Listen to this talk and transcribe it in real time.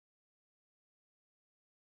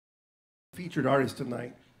featured artist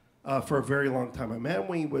tonight for a very long time. I met him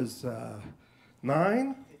when he was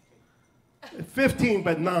 9, 15,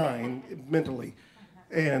 but 9 mentally.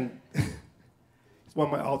 And he's one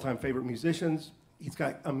of my all-time favorite musicians. He's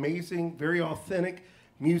got amazing, very authentic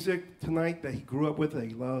music tonight that he grew up with, that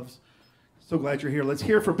he loves. So glad you're here. Let's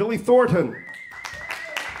hear for Billy Thornton.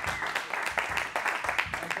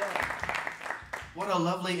 What a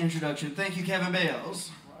lovely introduction. Thank you, Kevin Bales.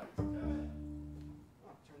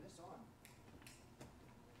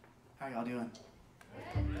 How y'all doing?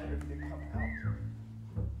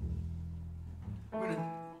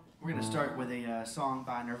 We're gonna start with a song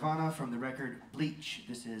by Nirvana from the record Bleach.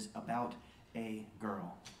 This is About a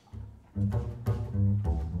Girl.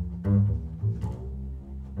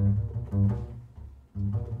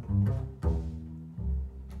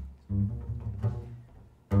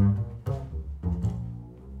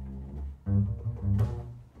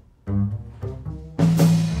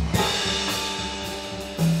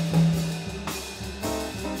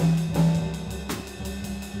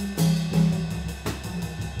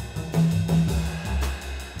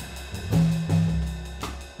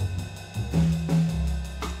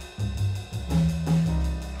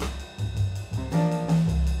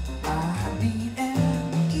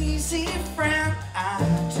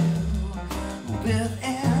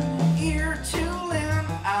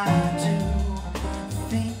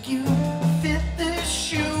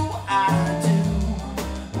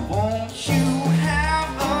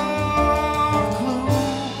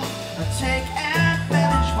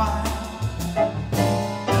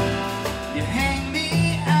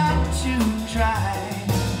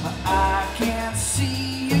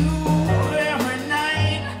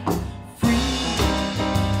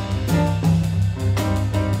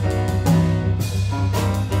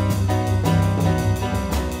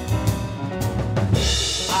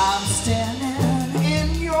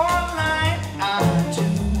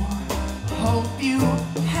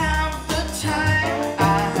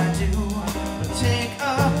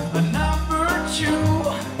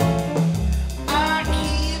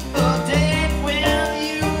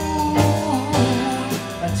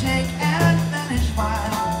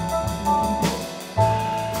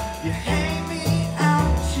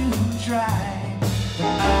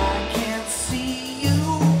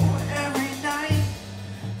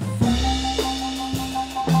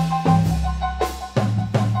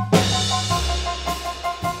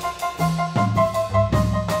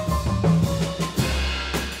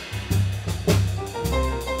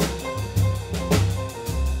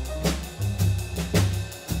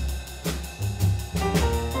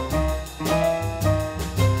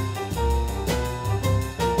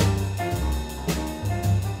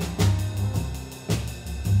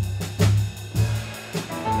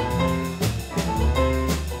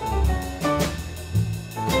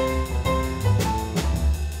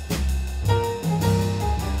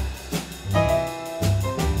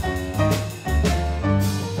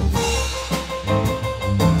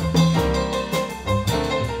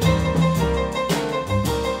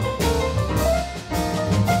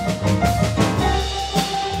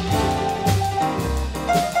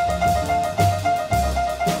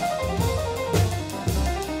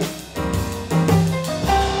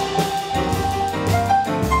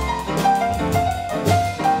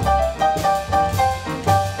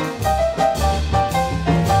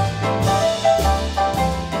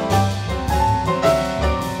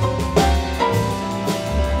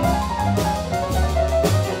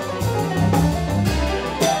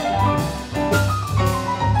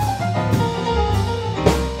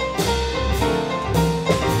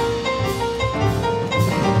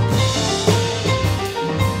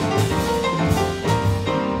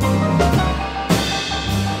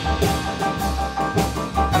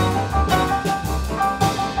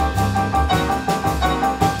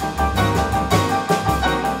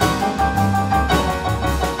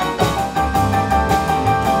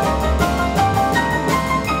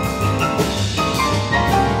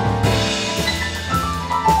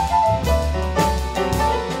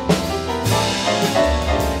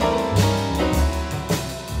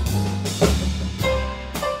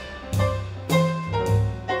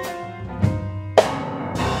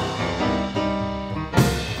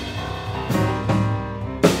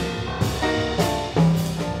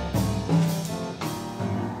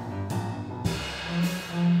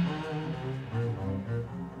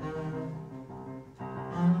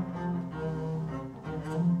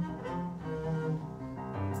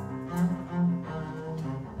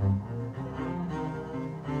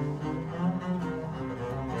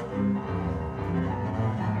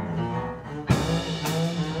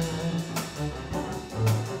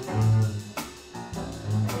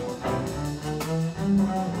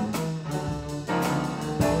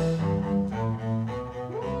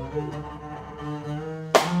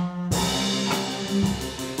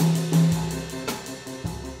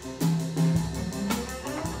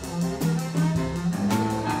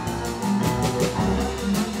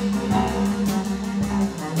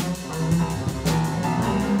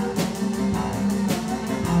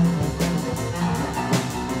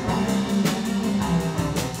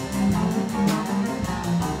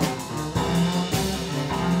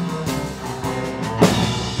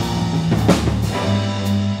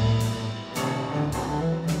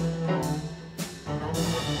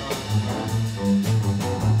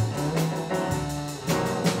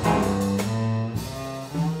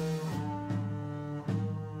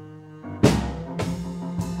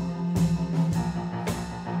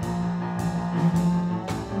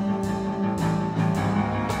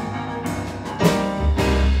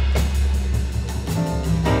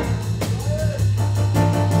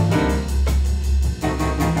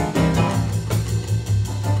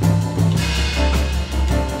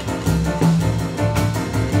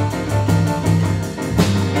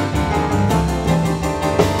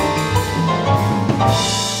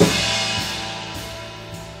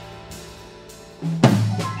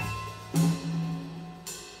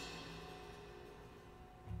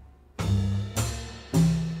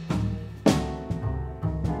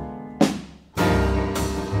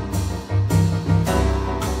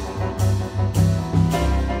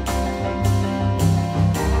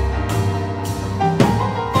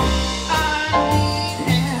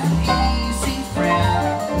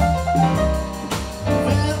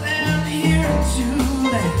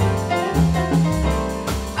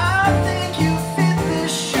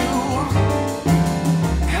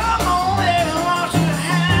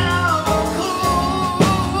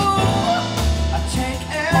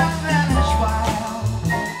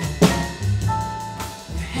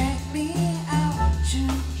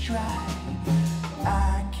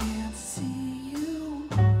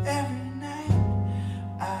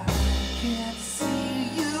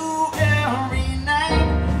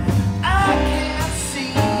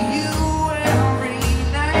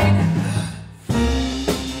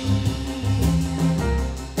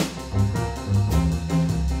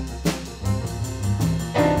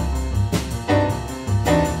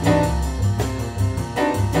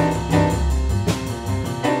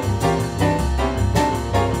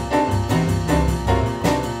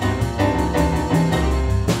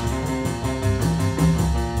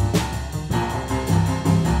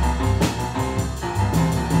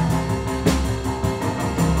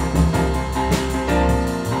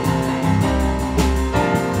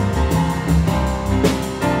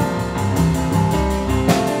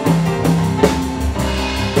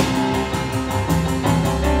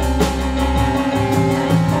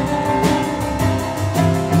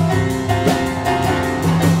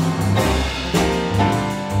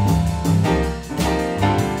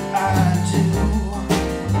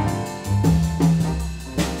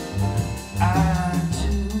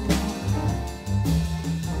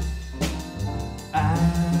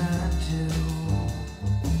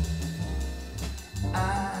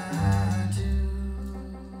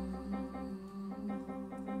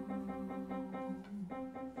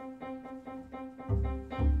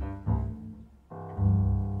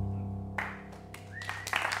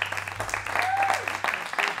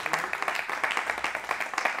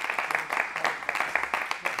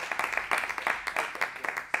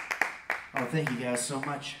 Oh, thank you guys so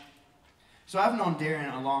much. So I've known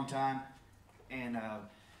Darren a long time, and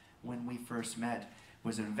when we first met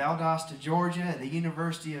was in Valdosta, Georgia, at the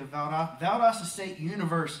University of Valdosta State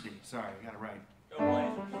University. Sorry, I got it right. Go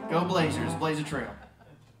Blazers. Go Blazers, Blazer Trail.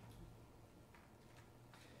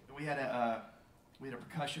 We had a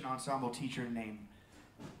percussion ensemble teacher named,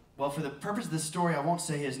 well, for the purpose of this story, I won't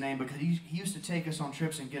say his name because he used to take us on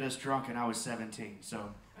trips and get us drunk, and I was 17. So,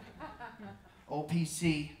 old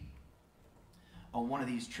PC, on one of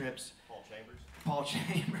these trips, Paul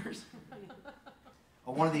Chambers.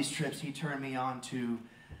 On one of these trips, he turned me on to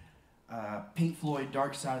Pink Floyd,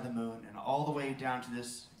 Dark Side of the Moon, and all the way down to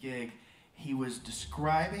this gig, he was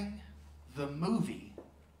describing the movie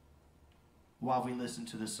while we listened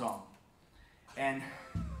to the song. And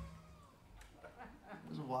it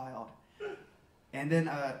was wild. And then,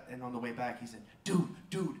 and on the way back, he said, dude,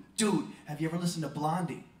 have you ever listened to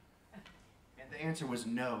Blondie? And the answer was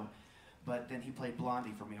no, but then he played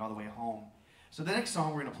Blondie for me all the way home. So the next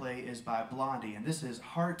song we're going to play is by Blondie, and this is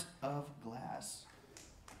Heart of Glass.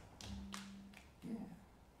 Yeah.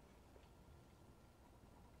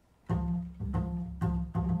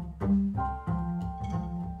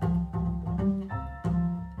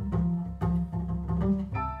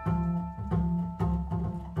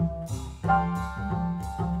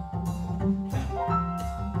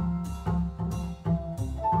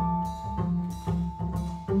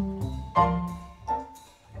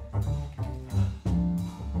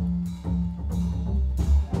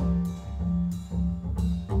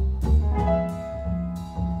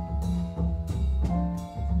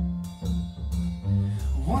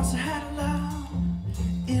 Once I had a love,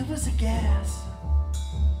 it was a gas.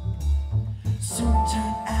 Soon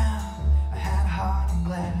turned out I had a heart of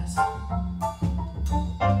glass.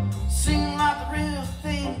 Seemed like the real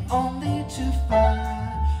thing, only to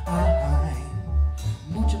find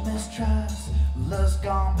mucha mistrust, love's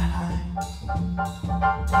gone behind.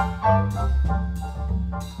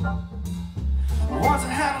 Once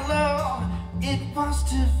I had a love, it was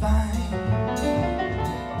divine.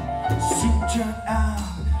 Soon turned out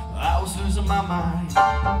I was losing my mind.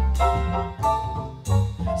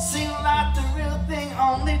 Seemed like the real thing,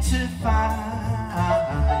 only to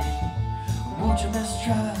find mucha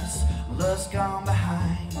mistrust, love's gone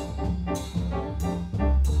behind.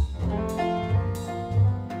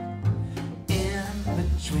 In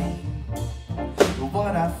between,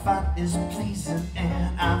 what I find is pleasing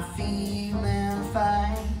and I'm feeling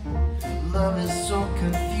fine. Love is so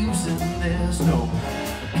confusing, there's no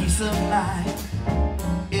peace of mind.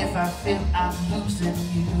 If I feel I'm losing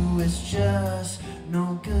you, it's just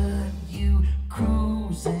no good you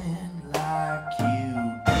cruising like you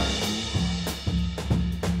do.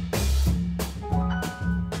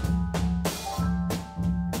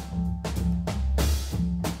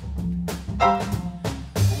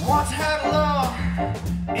 Once had a love,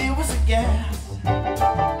 it was a gas.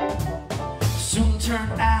 Soon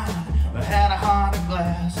turned out I had a heart of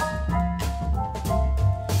glass.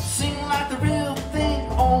 Seemed like the real thing,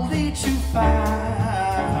 only to find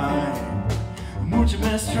mucha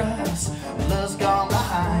mistrust, love's gone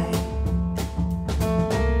behind.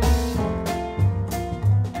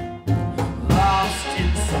 Lost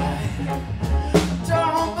inside a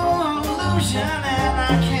double illusion, and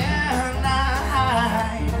I cannot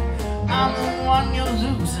hide. I'm the one you're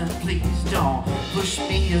losing, please don't push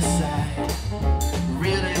me aside.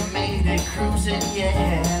 Really made it cruising,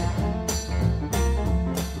 yeah.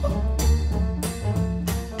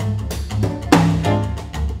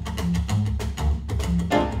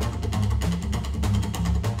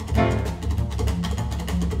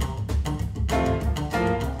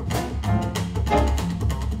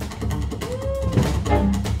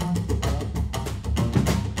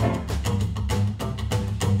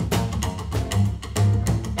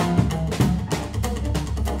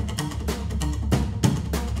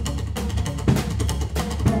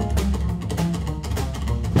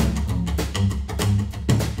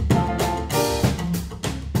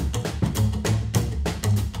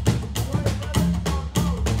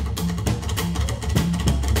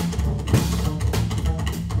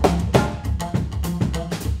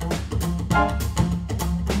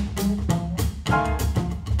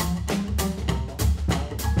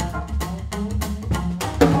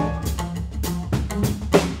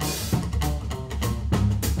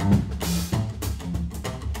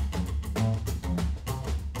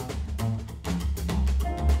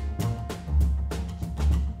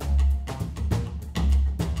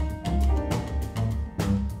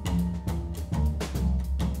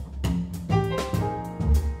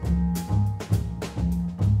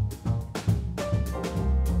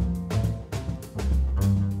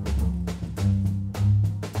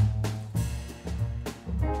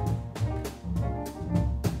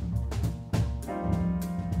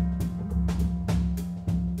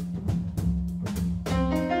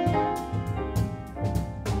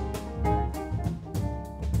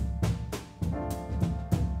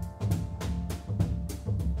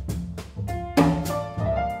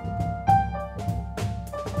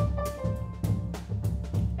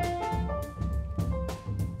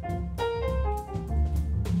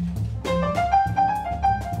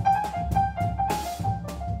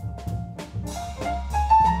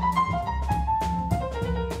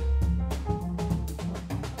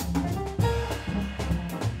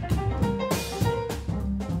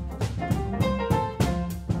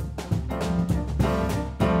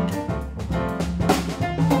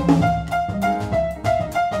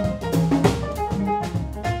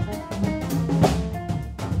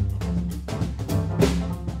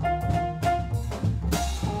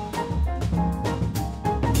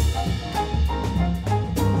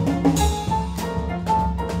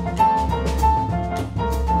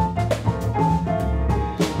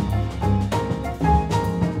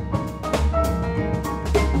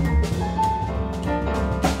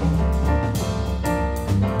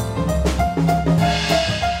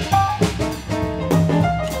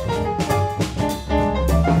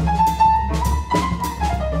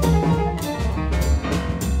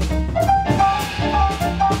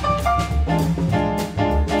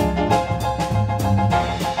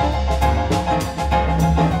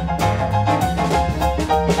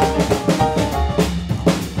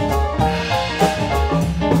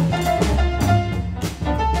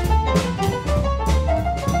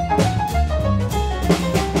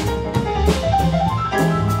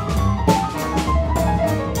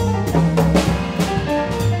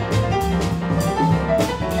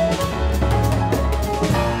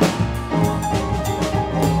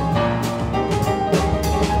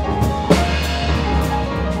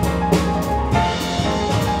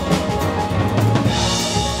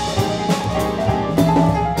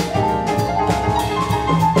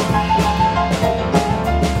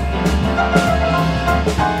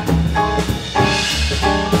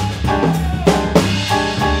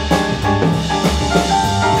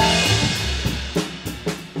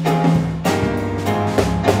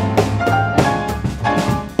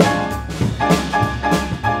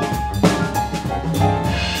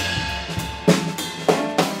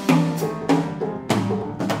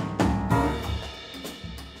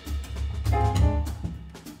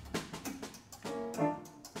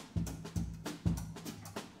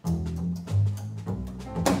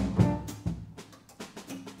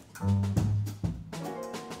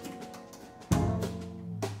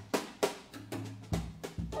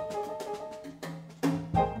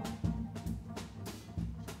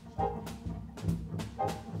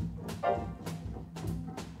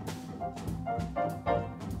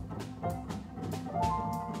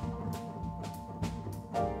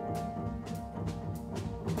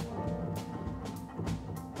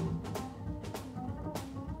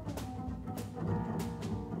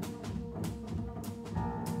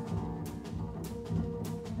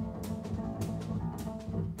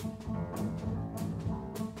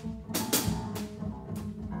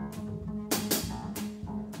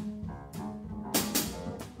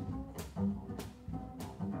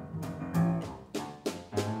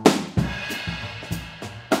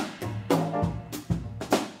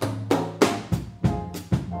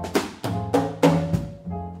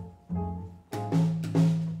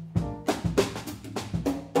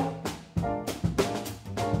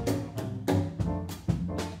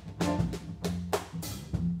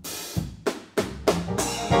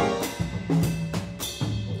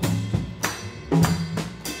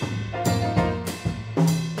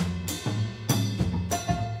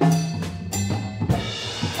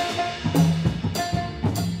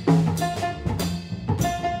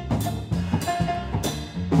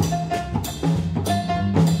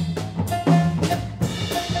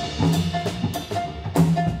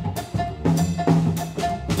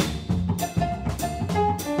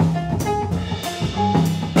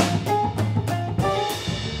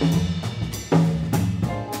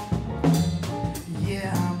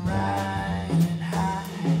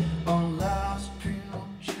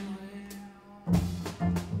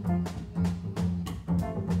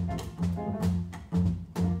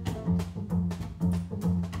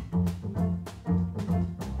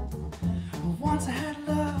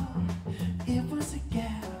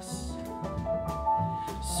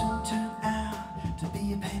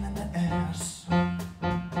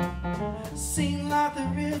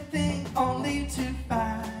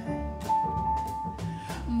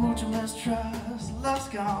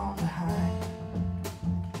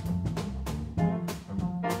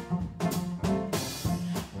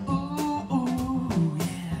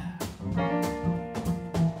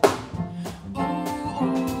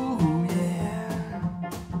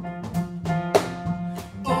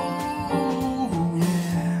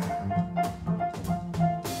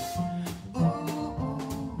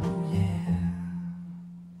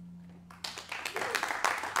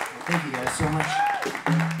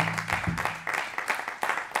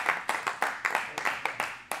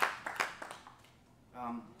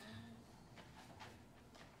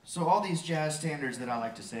 So all these jazz standards that I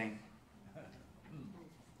like to sing.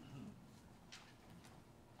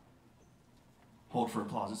 Hold for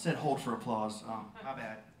applause. It said hold for applause. My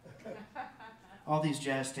bad. All these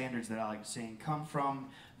jazz standards that I like to sing come from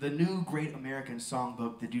the new Great American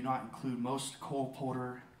Songbook that do not include most Cole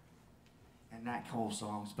Porter and Nat Cole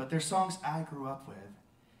songs, but they're songs I grew up with.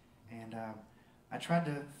 And I tried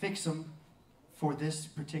to fix them for this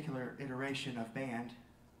particular iteration of band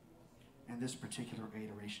and this particular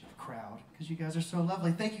iteration of crowd, because you guys are so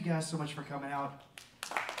lovely. Thank you guys so much for coming out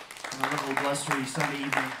on a lovely blustery Sunday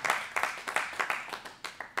evening.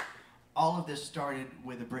 All of this started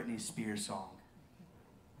with a Britney Spears song.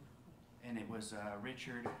 And it was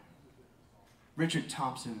Richard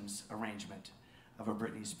Thompson's arrangement of a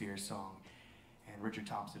Britney Spears song. And Richard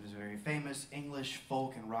Thompson is a very famous English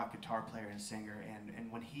folk and rock guitar player and singer. And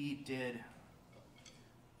when he did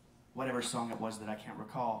whatever song it was that I can't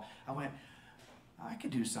recall, I went, I could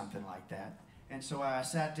do something like that. And so I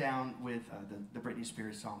sat down with the Britney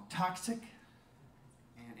Spears song Toxic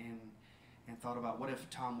and thought about what if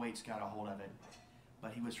Tom Waits got a hold of it,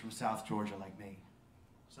 but he was from South Georgia like me.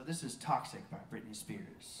 So this is Toxic by Britney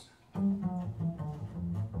Spears.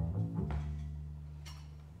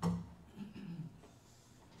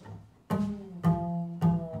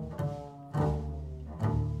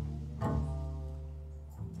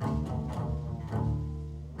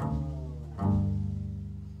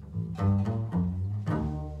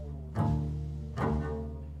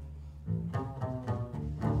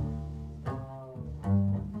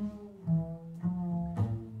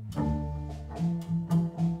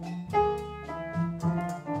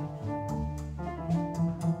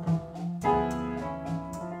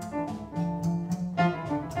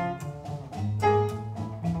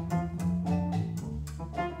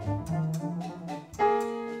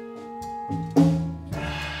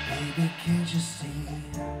 Can't you see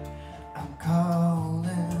I'm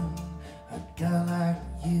calling? A guy like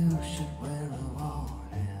you should wear a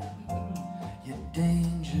warning. You're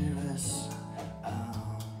dangerous,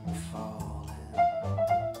 I'm falling.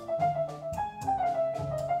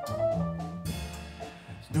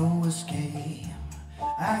 There's no escape,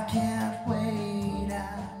 I can't wait, I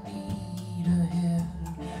need a hit.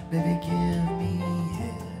 Baby, give me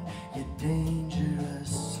head, you're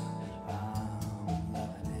dangerous.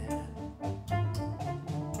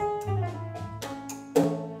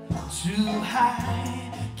 Too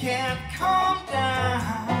high, can't calm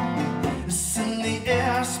down. It's in the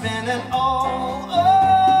air, spinning all around.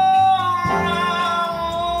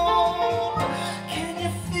 Can you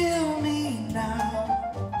feel me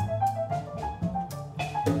now?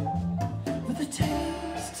 With the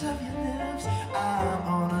taste of your lips, I'm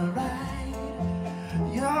on a ride.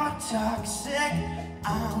 You're toxic,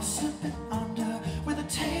 I'm slipping under. With the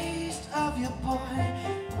taste of your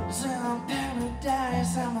poison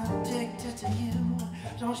paradise, I'm addicted to you.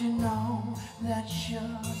 Don't you know that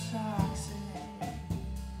you're toxic?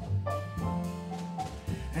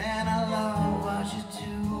 And I love what you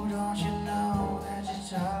do. Don't you know that you're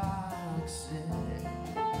toxic?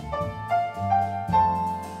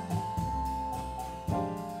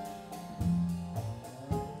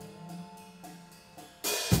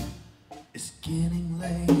 It's getting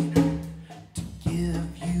late to give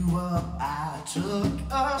you up. I took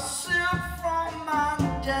a sip from my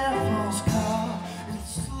devil's cup, and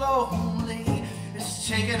slowly it's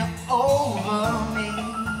taking over me.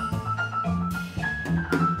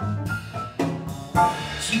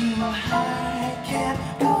 Too high, can't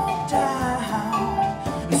go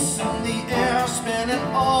down. It's in the air, spinning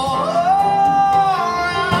all around.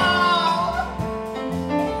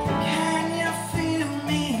 Can you feel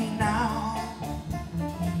me now?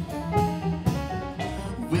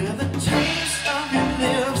 With the taste of your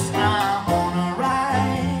lips, I'm on a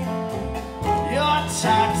ride. You're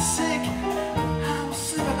toxic, I'm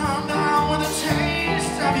slipping under. With the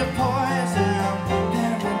taste of your poison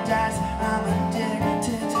paradise, I'm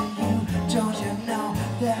addicted to you. Don't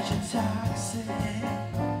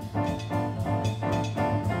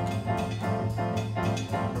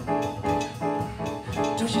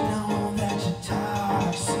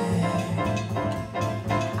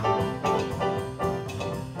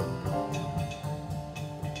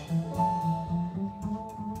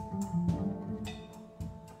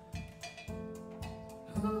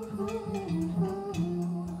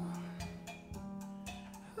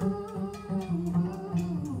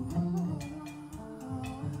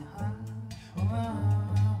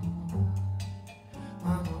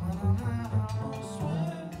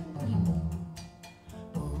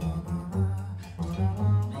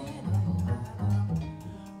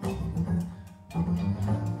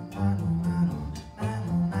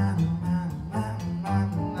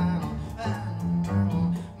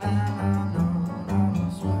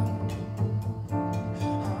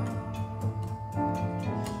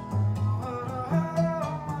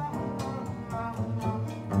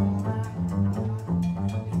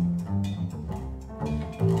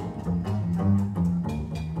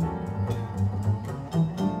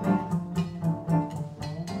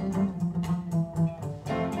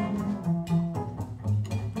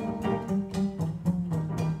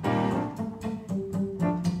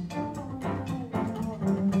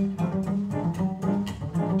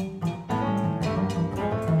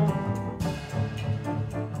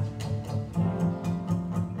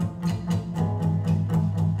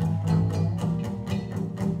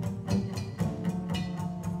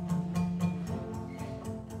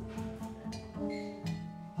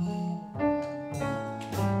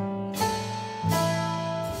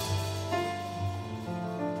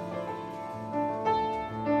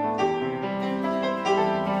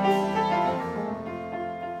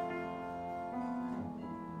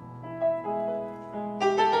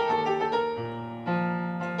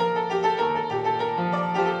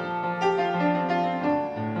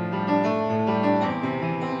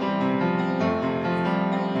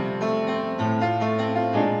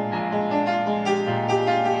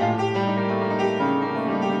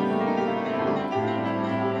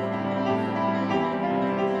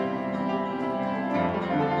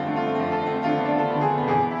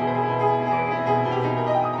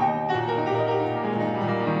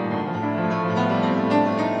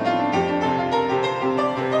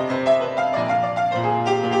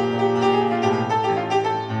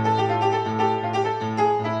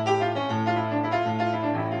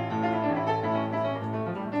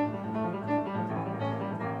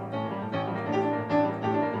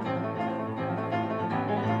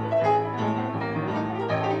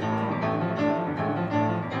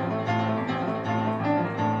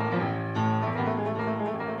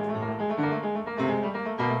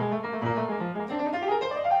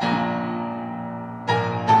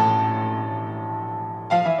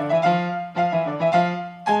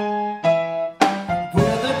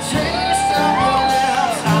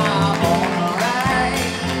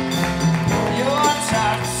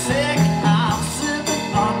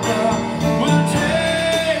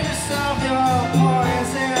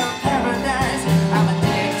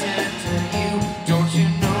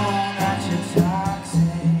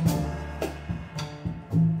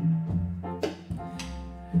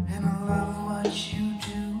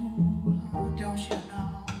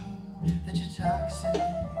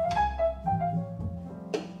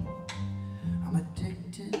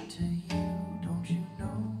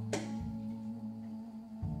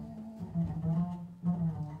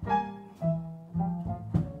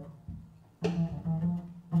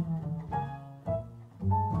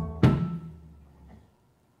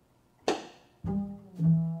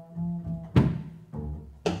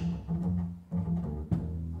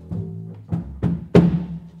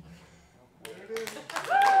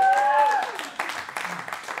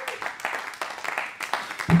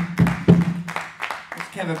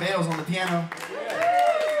Kevin Bales on the piano.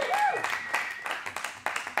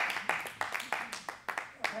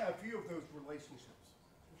 I have a few of those relationships.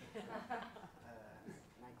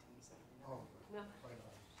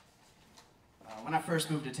 1970. When I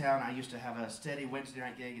first moved to town, I used to have a steady Wednesday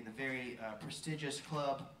night gig at the very prestigious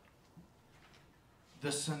club, the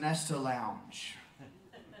Sonesta Lounge.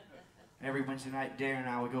 Every Wednesday night, Darren and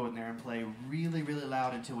I would go in there and play really, really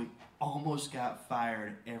loud until we almost got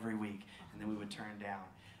fired every week, and then we would turn down.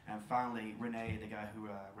 And finally, Renee, the guy who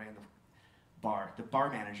ran the bar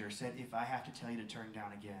manager, said, if I have to tell you to turn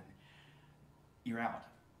down again, you're out,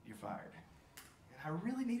 you're fired. I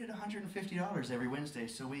really needed $150 every Wednesday,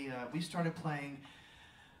 so we started playing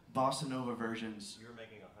bossa nova versions. You were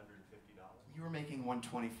making $150? You were making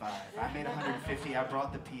 $125. I made $150. I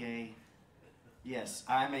brought the PA. Yes,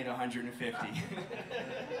 I made $150. Not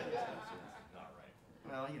right.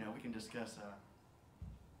 Well, you know, we can discuss.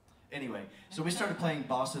 Anyway, so we started playing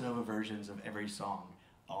bossa nova versions of every song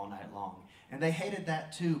all night long, and they hated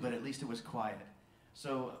that too, but at least it was quiet.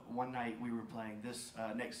 So one night we were playing this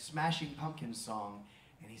next Smashing Pumpkins song,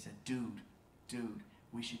 and he said, dude,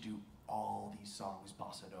 we should do all these songs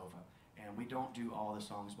bossa nova. And we don't do all the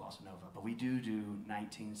songs bossa nova, but we do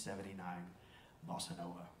 1979 bossa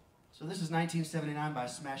nova. So this is 1979 by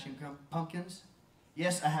Smashing Pumpkins.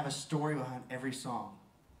 Yes, I have a story behind every song.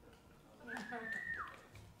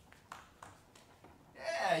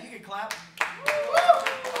 Yeah, you can clap. Oh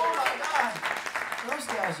my God, those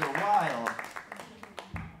guys are wild.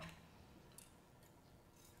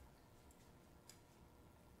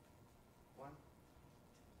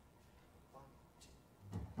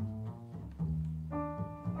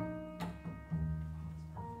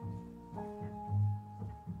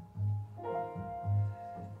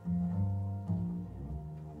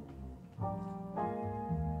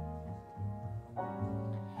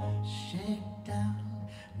 Shakedown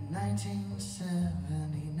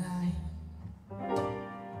 1979.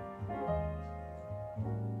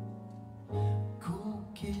 Cool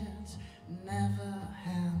kids never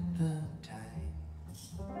had the time.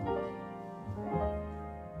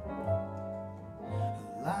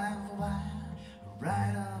 Live wire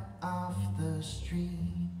right up off the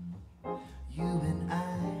street. You and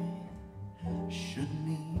I should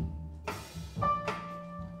meet.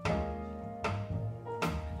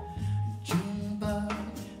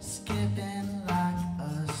 Skipping like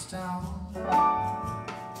a stone.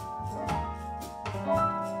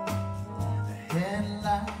 The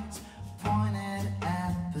headlights pointed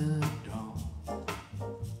at the dawn.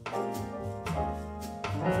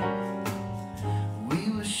 We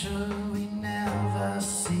were sure we'd never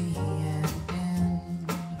see an end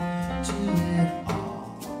to it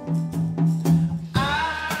all. I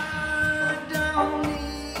don't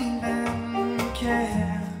even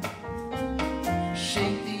care.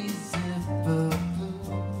 Shake these zipper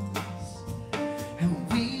blues, and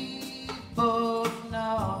we both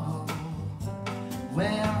know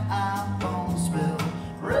where our bones will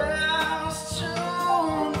rest.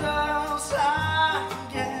 Tuned us, I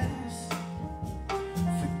guess,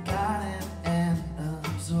 forgotten and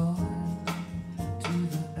absorbed to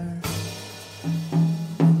the earth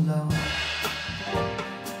below.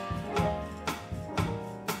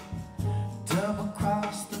 Double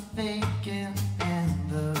cross the vacant and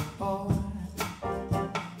the bored.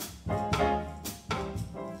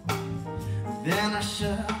 Then I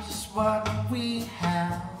share just what we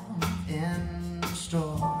have in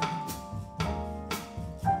store.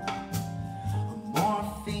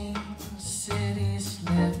 Morphine city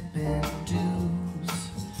slipping dues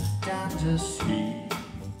down to sea.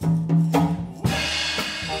 We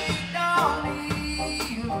don't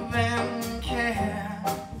even care.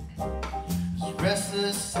 As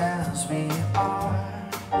restless as we are,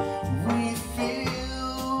 we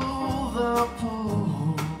feel the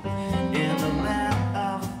pull in the land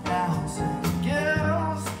of a thousand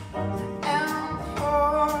girls and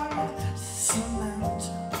poor cement,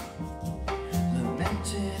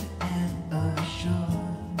 lamented and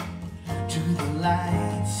assured to the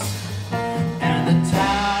lights and the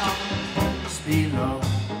towns below,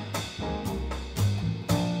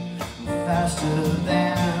 faster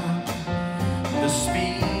than the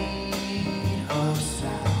speed of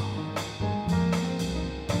sound,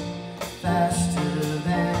 faster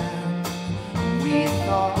than we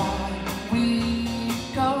thought we'd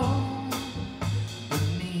go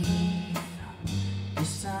beneath the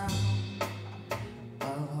sound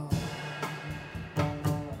of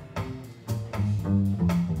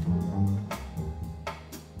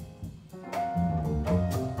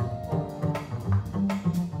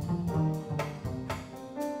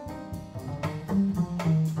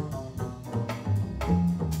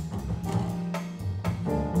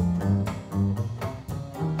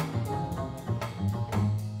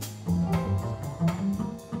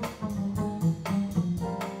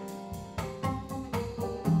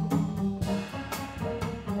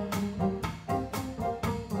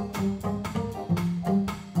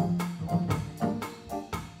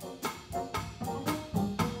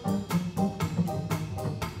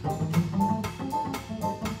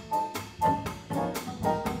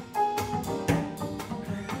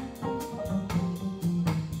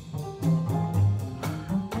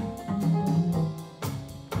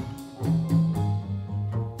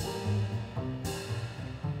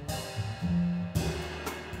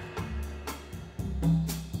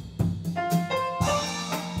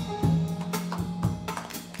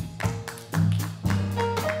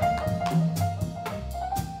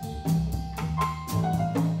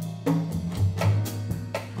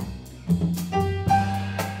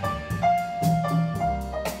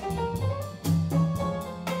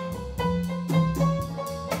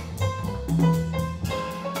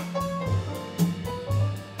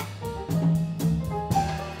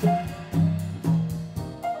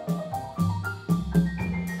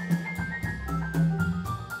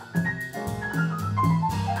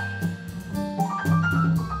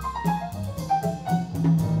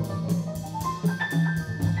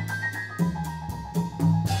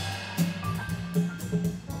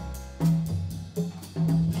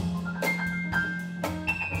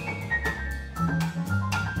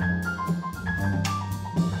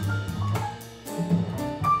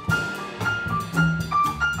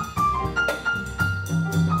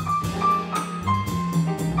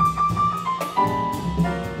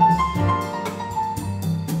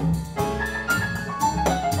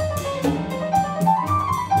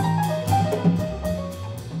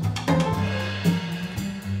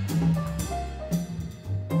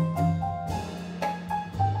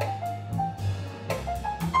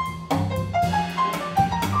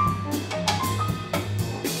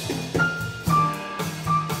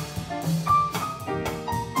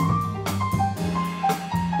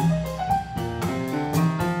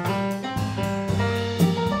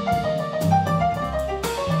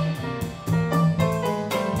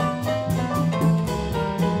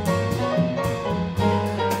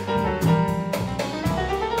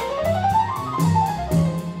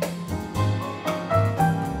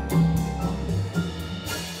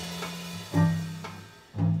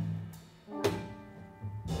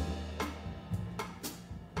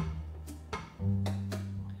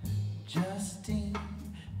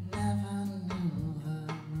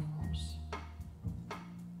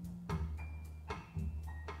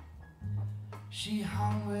She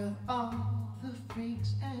hung with all the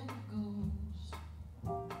freaks and ghouls.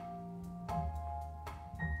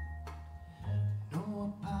 No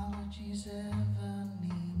apologies ever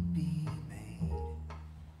need be made.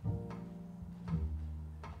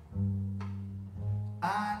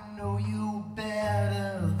 I know you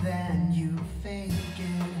better than you fake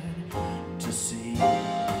it to see.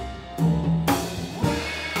 We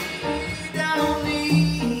don't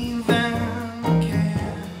even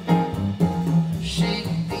care. Shake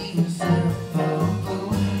these ever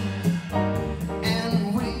blue,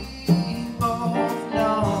 and we both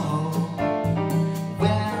know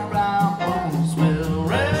where our bones will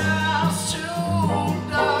rest. Who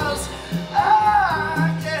does?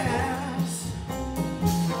 I guess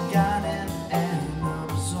forgotten and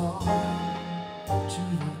absorbed to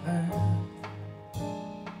the earth.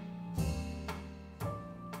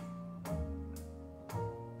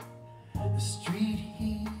 The street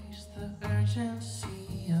hears the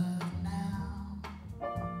urgency of now,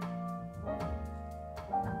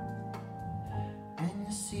 and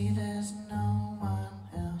you see there's no one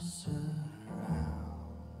else around.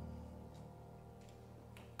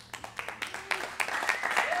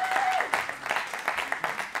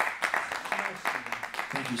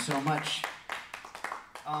 Thank you so much.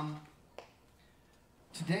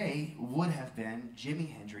 Today would have been Jimi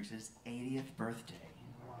Hendrix's 80th birthday.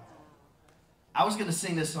 I was going to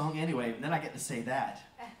sing this song anyway, but then I get to say that.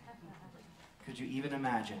 Could you even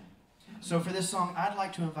imagine? So for this song, I'd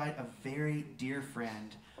like to invite a very dear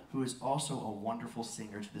friend who is also a wonderful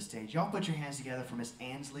singer to the stage. Y'all put your hands together for Miss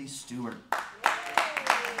Ansley Stewart.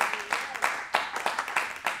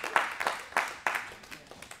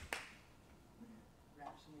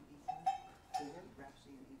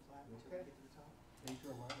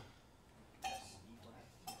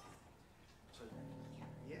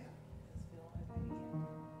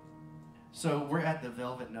 So we're at the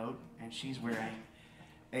Velvet Note, and she's wearing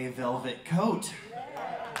a velvet coat.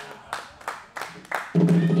 You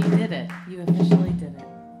did it. You officially did it.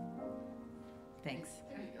 Thanks.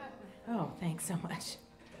 Oh, thanks so much.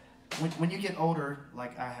 When you get older,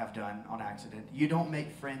 like I have done on accident, you don't make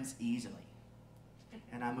friends easily.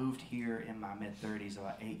 And I moved here in my mid-30s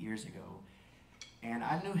about 8 years ago, and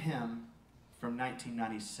I knew him from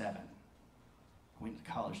 1997. We went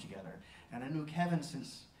to college together. And I knew Kevin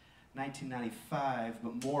since 1995,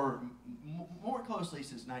 but more closely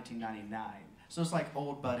since 1999. So it's like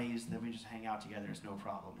old buddies that we just hang out together. It's no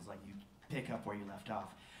problem. It's like you pick up where you left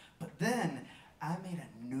off. But then I made a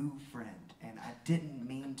new friend, and I didn't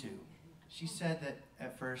mean to. She said that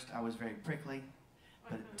at first I was very prickly,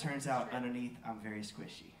 but it turns out underneath I'm very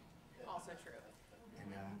squishy. Also true.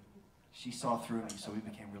 And she saw through me, so we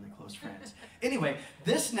became really close friends. Anyway,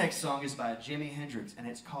 this next song is by Jimi Hendrix, and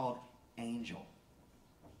it's called Angel.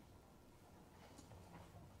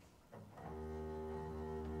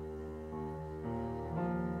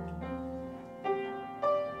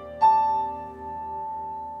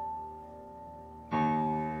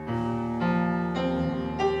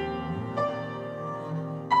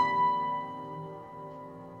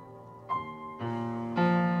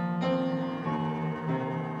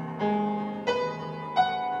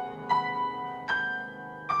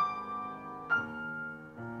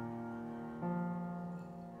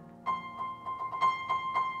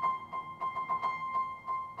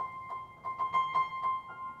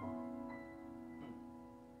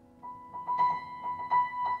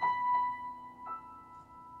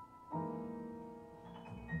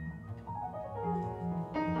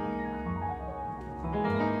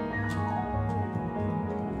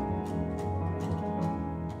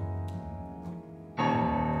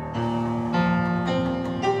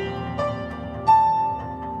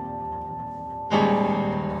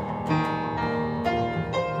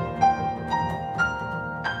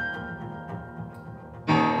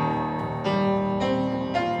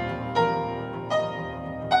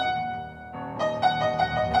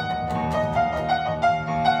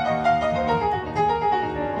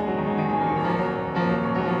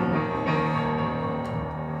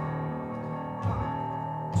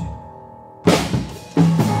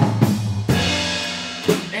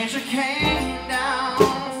 Angel came down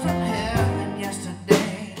from heaven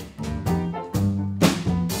yesterday.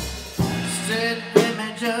 Stayed with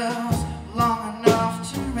me just long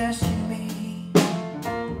enough to rescue me.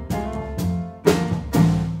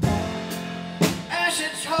 And she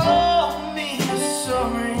told me a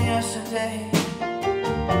story yesterday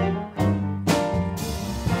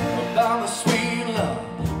about the sweet love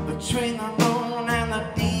between the moon and the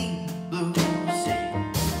deep blue sea.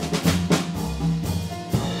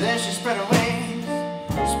 Then she spread her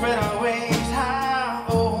wings high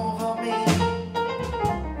over me.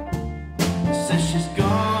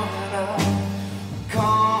 gonna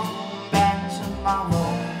come back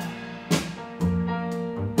tomorrow.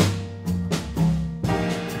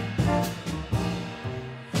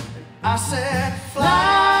 I said,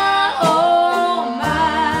 fly, oh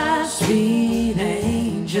my sweet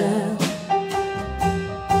angel,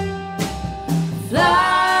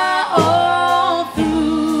 fly on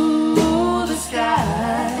through the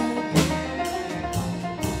sky,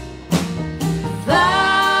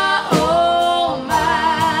 fly, oh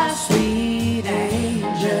my sweet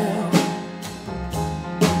angel.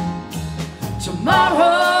 Tomorrow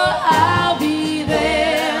I'll be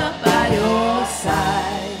there by your side.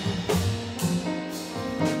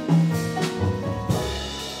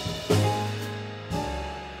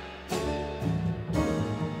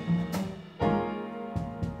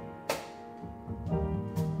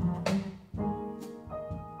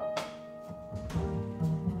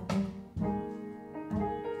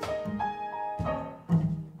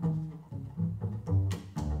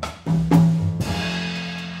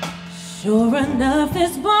 Sure enough,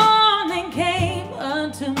 this morning came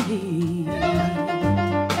unto me,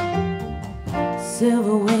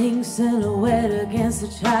 silver winged silhouette against the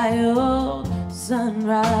child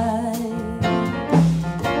sunrise.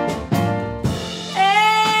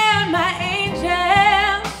 And my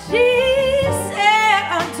angel, she said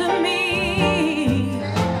unto me,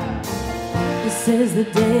 this is the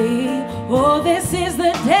day, oh, this is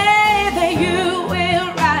the day that you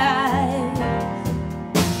will rise.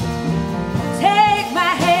 Take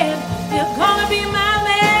my hand, you're gonna be my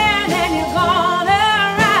man, and you're gonna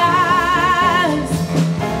rise.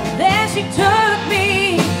 Then she took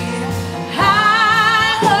me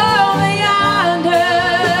high over yonder.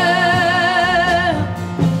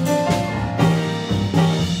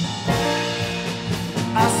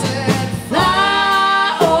 I said,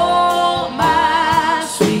 fly, oh my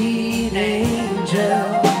sweet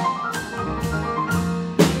angel,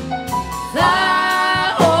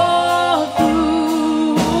 fly all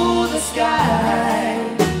through the sky,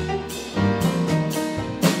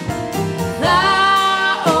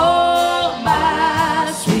 fly, oh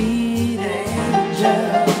my sweet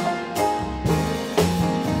angel.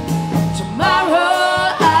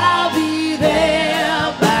 Tomorrow I'll be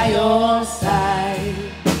there by your side.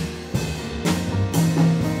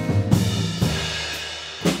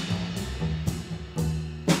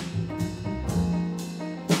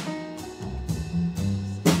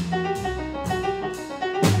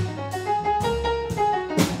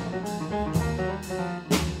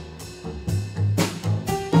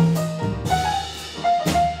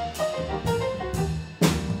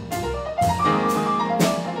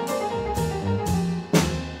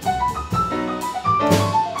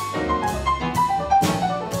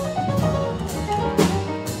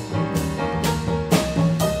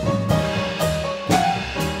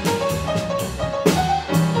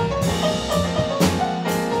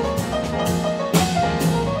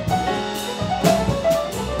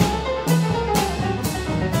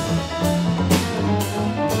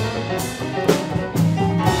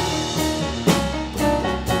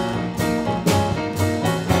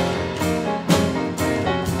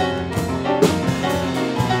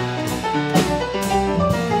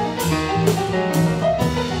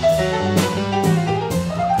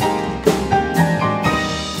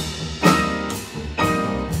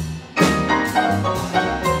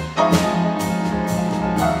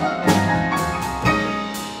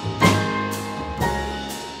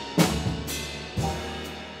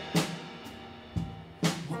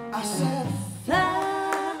 I said,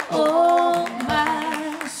 fly, oh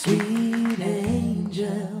my sweet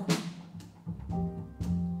angel,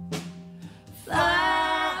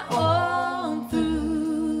 fly on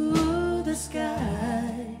through the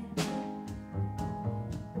sky,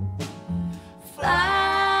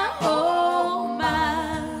 fly, oh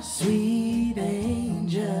my sweet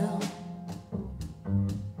angel.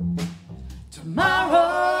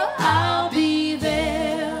 Tomorrow I'll be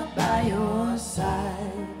there by your side.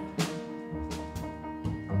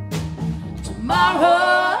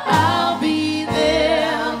 Tomorrow I'll be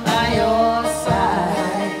there by your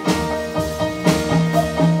side.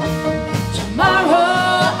 Tomorrow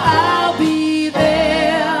I'll be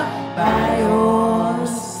there by your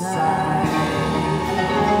side.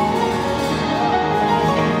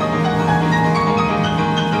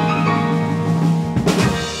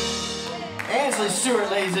 Ansley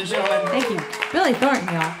Stewart, ladies and gentlemen. Thank you. Billy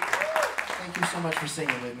Thornton, y'all. Thank you so much for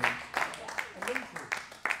singing with me.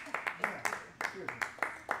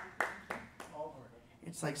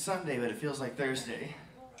 It's like Sunday, but it feels like Thursday.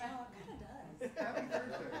 Well, it kind of does. Happy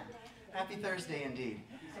Thursday. Happy Thursday indeed.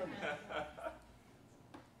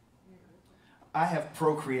 I have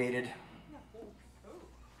procreated.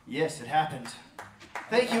 Yes, it happened.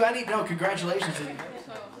 Thank you. I need no congratulations. It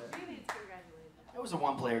was a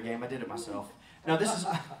one-player game. I did it myself. No, this is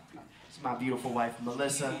my beautiful wife,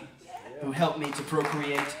 Melissa, who helped me to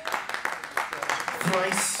procreate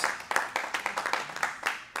thrice.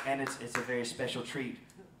 And it's a very special treat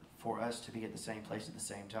for us to be at the same place at the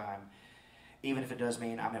same time, even if it does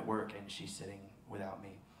mean I'm at work and she's sitting without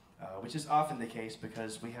me, which is often the case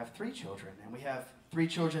because we have 3 children, and we have 3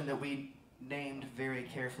 children that we named very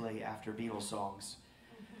carefully after Beatles songs.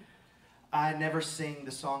 I never sing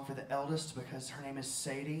the song for the eldest because her name is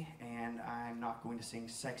Sadie, and I'm not going to sing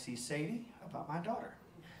Sexy Sadie about my daughter.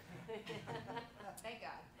 Thank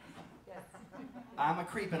God. Yes. I'm a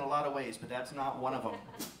creep in a lot of ways, but that's not one of them.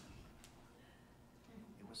 It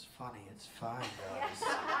was funny. It's fine, guys.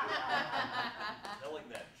 Telling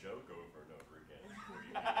that joke over and over again is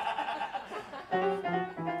pretty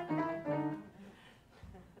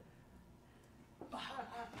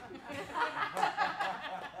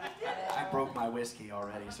I broke my whiskey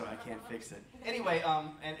already, so I can't fix it. Anyway, and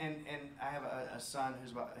I have a son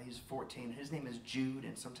he's 14. His name is Jude,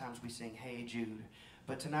 and sometimes we sing Hey Jude.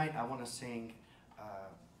 But tonight I want to sing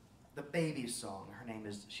the baby's song.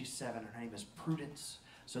 She's 7. Her name is Prudence.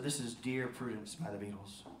 So this is Dear Prudence by the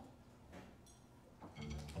Beatles.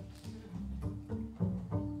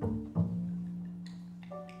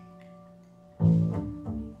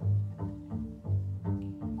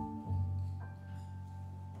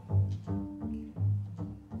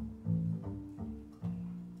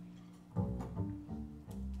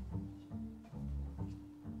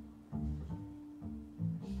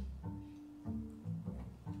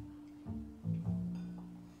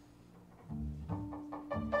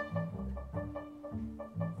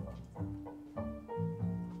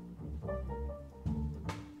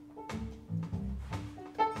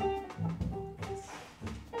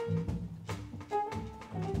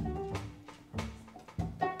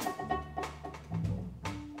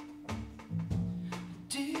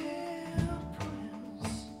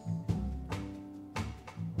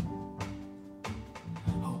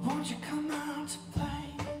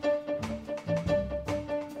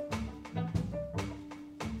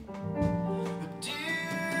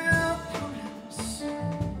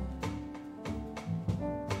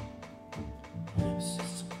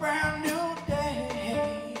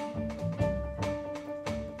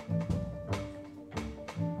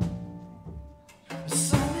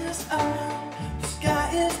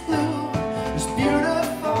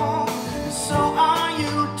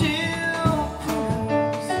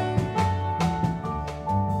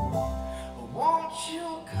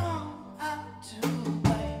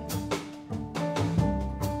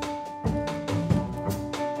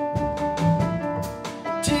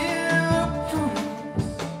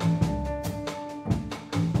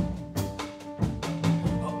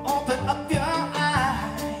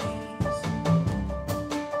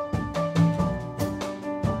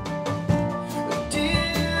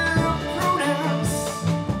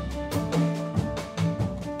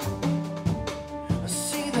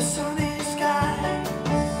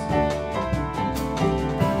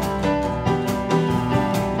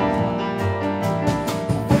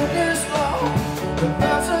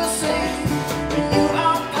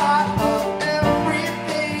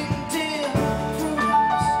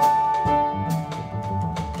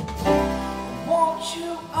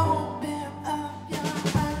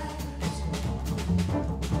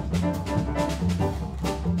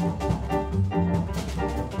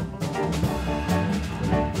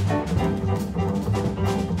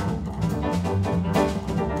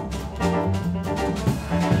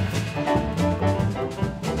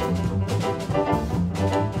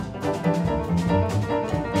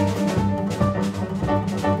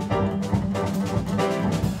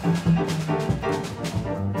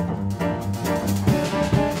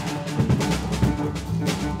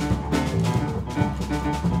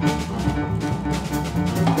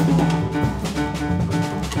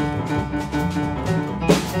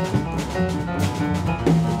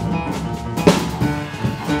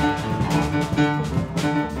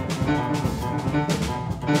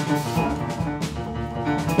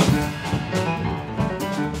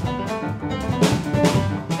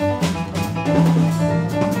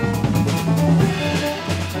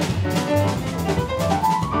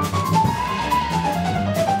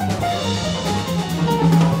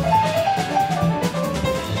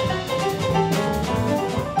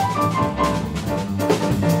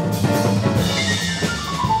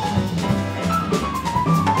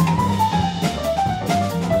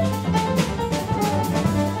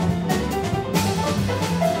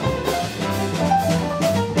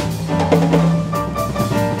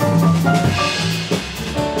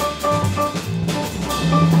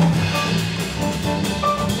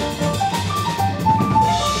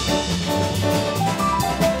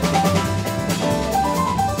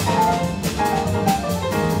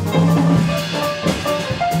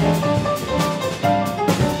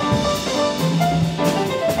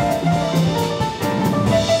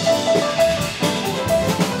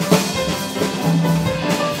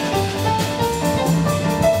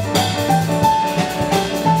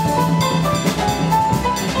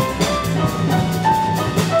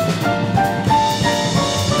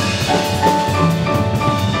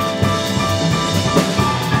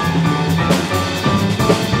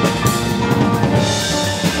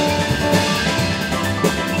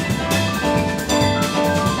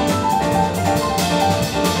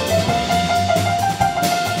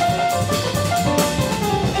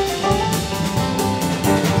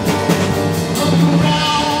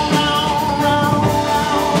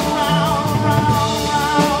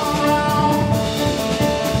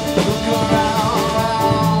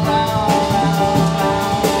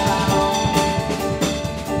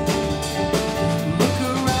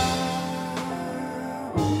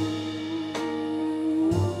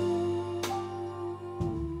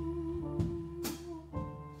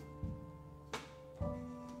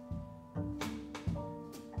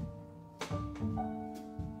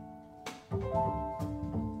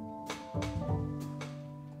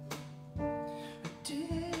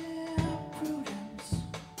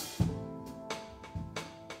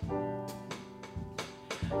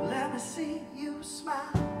 see you smile.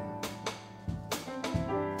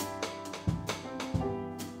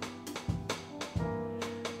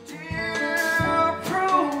 Dear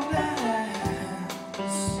Prudence,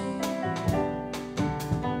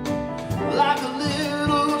 like a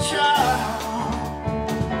little child,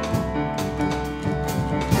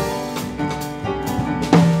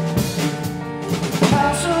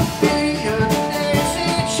 house will be a daisy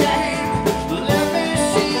chain. Let me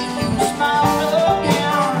see you smile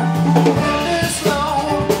again. In this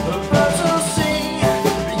lone, the birds will sing.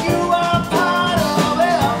 You are part of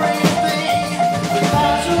everything. The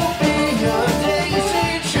house will be a daisy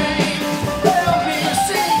chain. Let me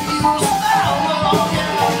see you smile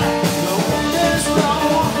again. In this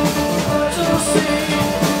lone, the birds will sing.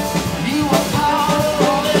 You are part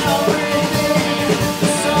of everything. The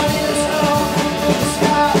sun is up, the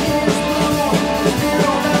sky is blue, it's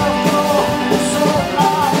beautiful, so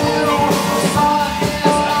are you. The sun is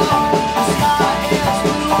up, the sky is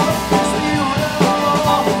blue, it's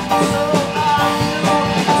beautiful, so are you.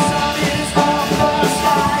 The sun is up, the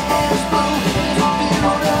sky is blue, it's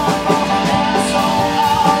beautiful, and so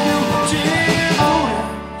are you. Dear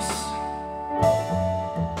Prudence,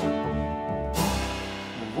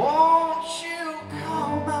 won't you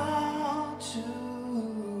come out to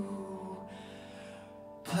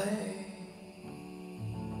play?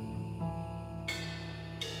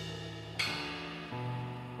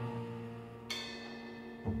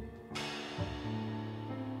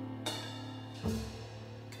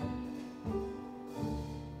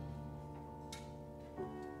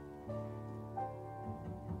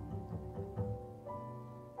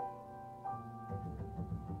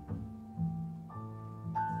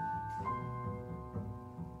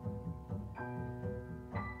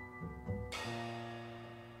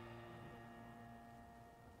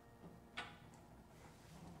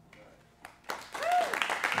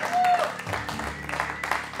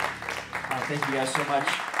 Thank you guys so much.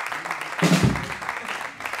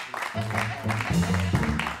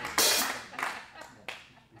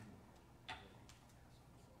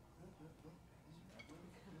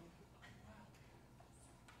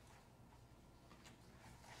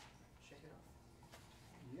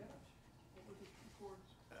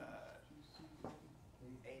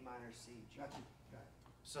 A minor C. G.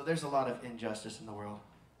 So there's a lot of injustice in the world.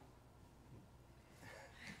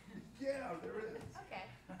 Yeah, there is. Okay.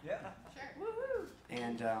 Yeah. Sure. Woohoo!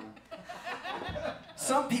 And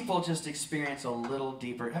some people just experience a little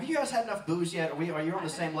deeper. Have you guys had enough booze yet? Are you on the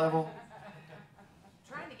same level?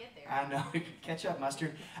 Trying to get there. I know. Catch up,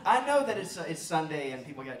 mustard. I know that it's Sunday and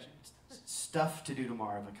people got stuff to do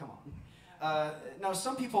tomorrow, but come on. No,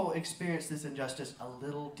 some people experience this injustice a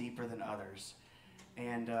little deeper than others.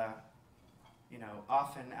 And, you know,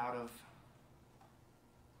 often out of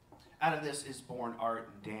this is born art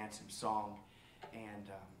and dance and song. And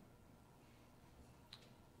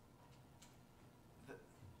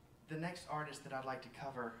the next artist that I'd like to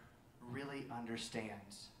cover really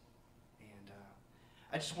understands. And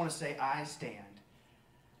I just want to say I stand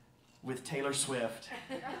with Taylor Swift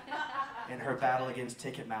in her battle against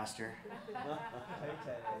Ticketmaster.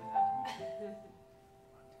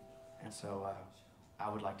 And so I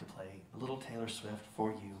would like to play a little Taylor Swift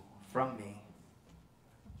for you from me.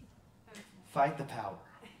 Fight the power.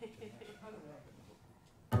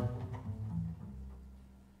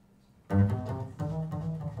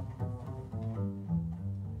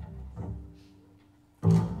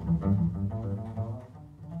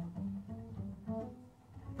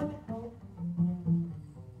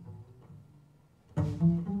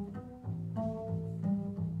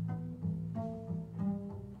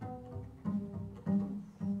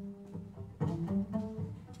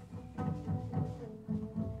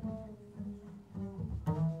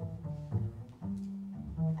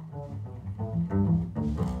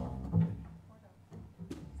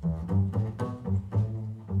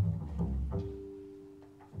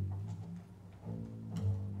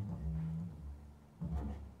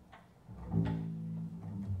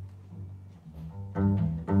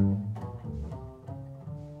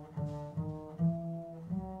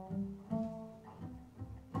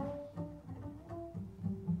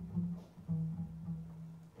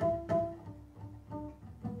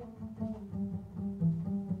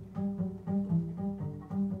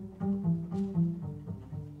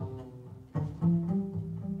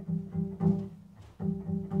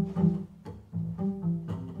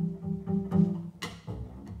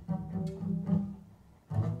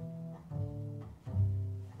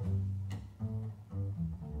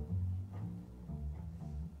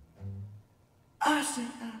 I say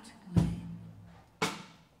I'm too late.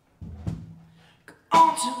 Go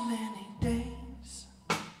on too many days.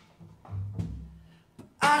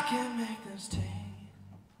 can make this take.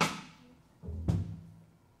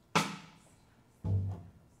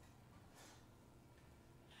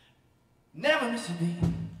 Never miss a beat.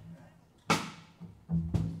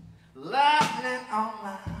 Lightning on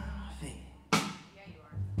my feet. Yeah, you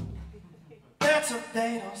are. That's what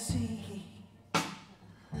they don't see.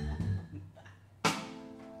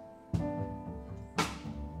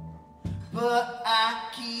 But I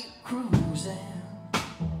keep cruising.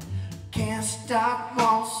 Can't stop,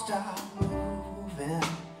 won't stop moving.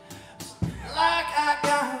 Like I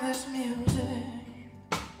got this music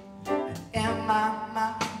in my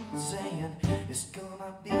mind saying it's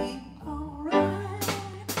gonna be alright,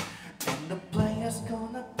 and the player's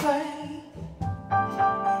gonna play,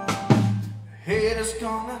 haters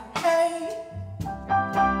gonna hate,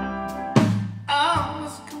 I'm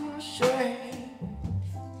just gonna shake.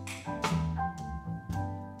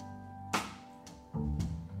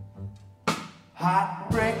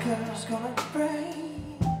 Heartbreaker's gonna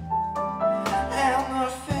break, and the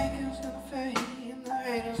faker's gonna fade, and the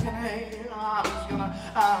hater's gonna hate.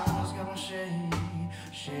 I'm just gonna shake,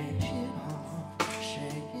 shake it off,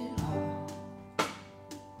 shake it off.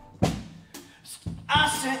 I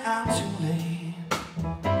say I'm too late,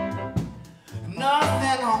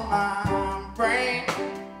 nothing on my brain.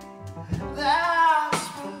 That's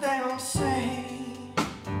what they don't say.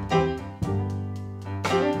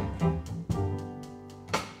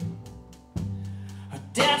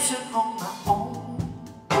 Dancing on my own,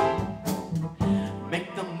 make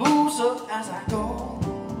the moves up as I go.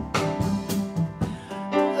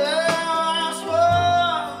 That's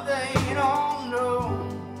what they don't know,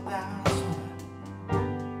 that's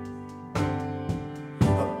what.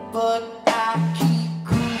 But I keep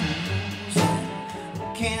cruising,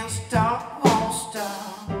 can't stop, won't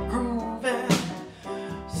stop grooving.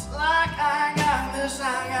 It's like I got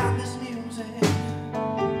this music.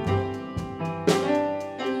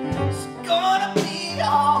 Gonna be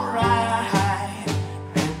alright,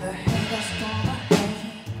 and the haters gonna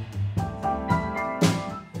hate,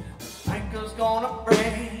 anchor's gonna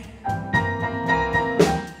break,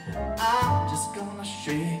 I'm just gonna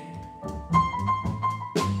shake.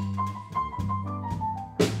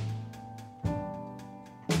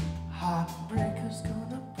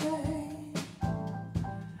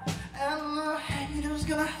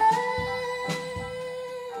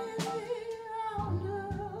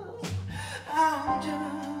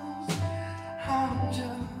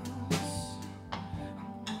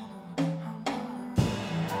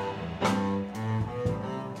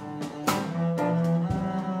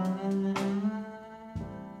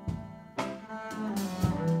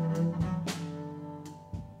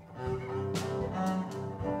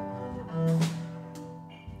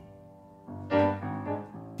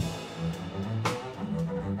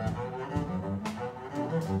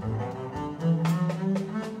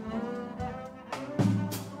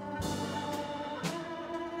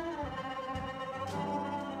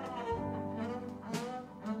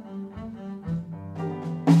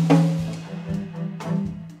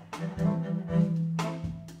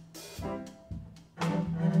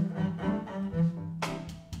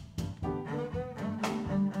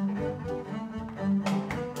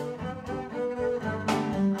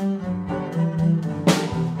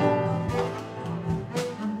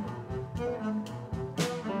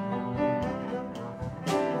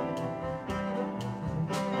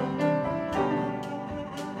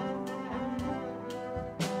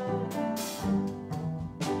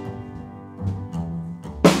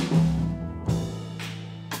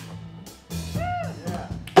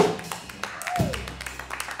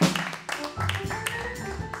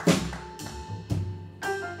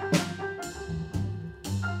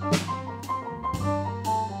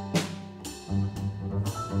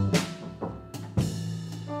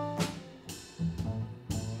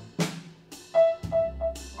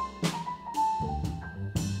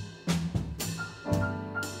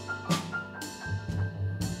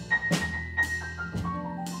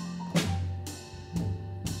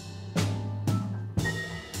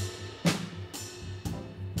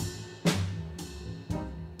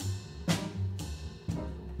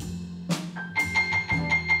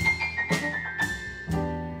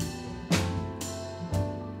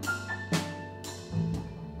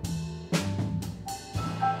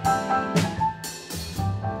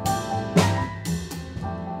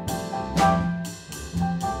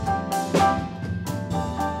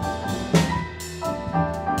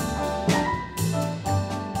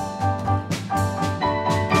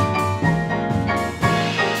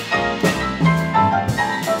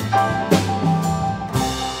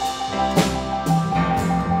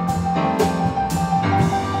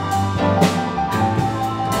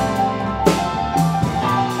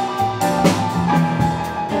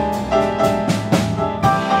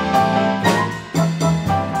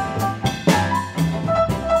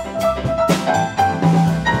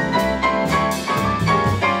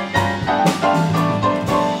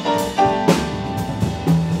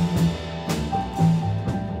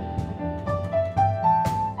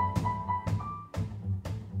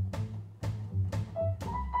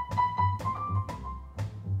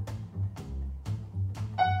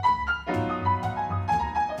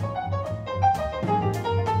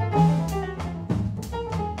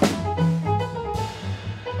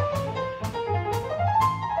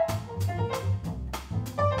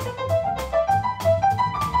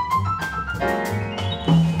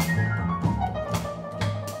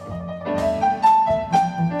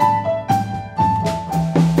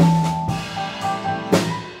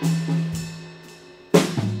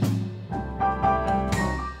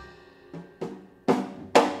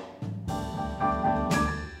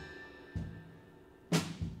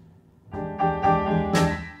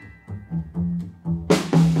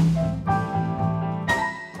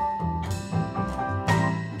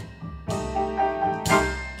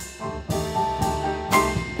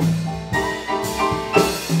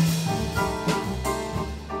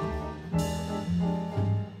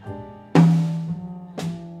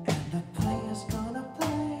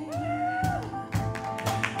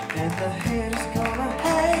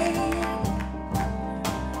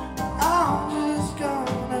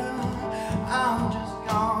 I'm just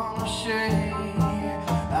gonna shake.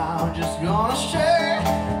 I'm just gonna shake.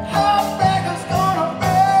 Heartbreaker's gonna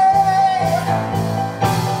break.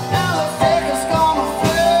 Now the faker's gonna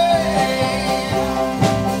fade.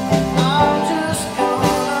 I'm just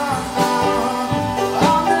gonna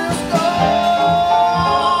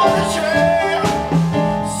shake.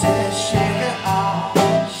 Said shake it off,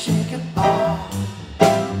 shake it off.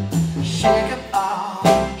 Shake it off,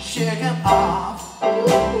 shake it off.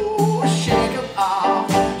 Ooh, shake it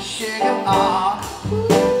off, shake it off.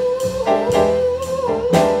 Ooh,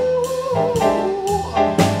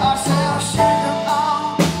 I said shake it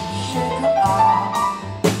off, shake it off,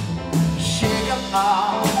 shake it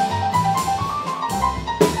off,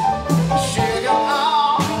 shake it off, shake it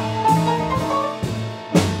off,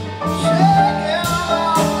 shake it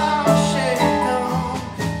off. I said shake it off.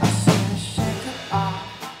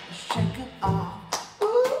 Shake it off,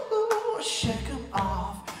 ooh, shake it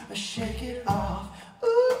off, shake it off,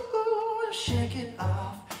 ooh, shake it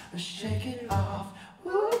off, shake it off,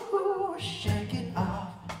 ooh, shake it off.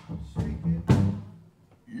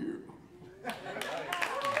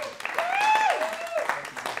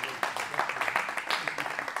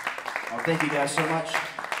 Oh, thank you guys so much.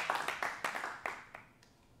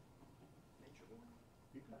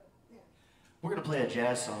 We're gonna play a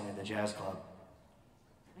jazz song at the jazz club.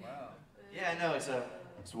 Yeah, I know,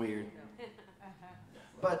 it's weird.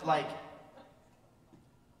 But like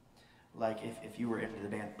if you were into the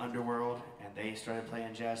band Underworld and they started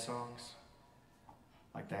playing jazz songs,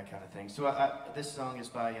 like that kind of thing. So this song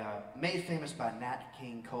is made famous by Nat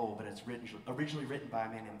King Cole, but it's originally written by a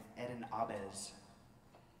man named Eden Abez.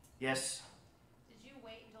 Yes? Did you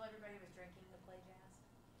wait until everybody was drinking to play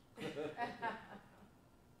jazz?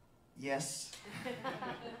 Yes.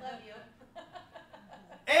 Love you.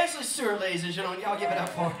 Ashley Stewart, ladies and gentlemen, y'all give it up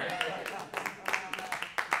for her.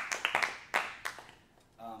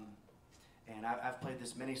 And I've played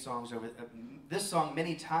this song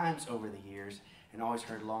many times over the years, and always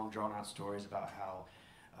heard long, drawn-out stories about how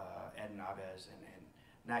Ed and Abez and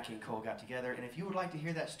Nat King Cole got together. And if you would like to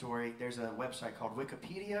hear that story, there's a website called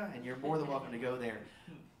Wikipedia, and you're more than welcome to go there.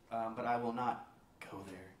 But I will not go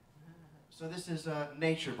there. So this is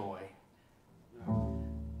Nature Boy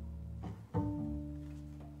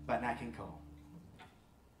by Nat King Cole.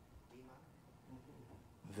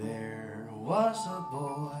 There was a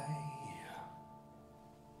boy,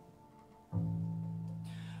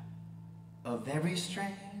 a very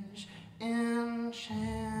strange, enchanted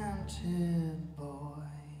boy.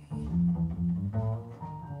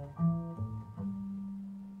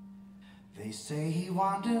 They say he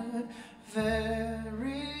wandered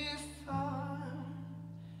very far,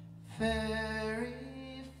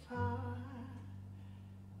 very far,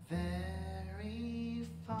 very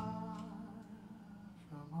far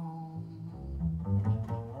from home.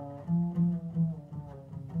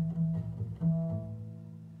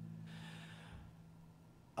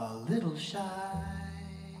 A little shy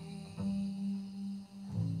and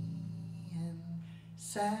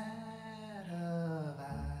sad of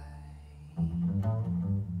eye,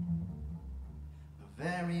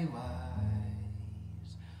 very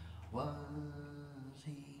wise was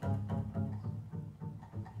he.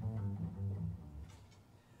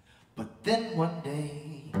 But then one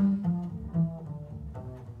day,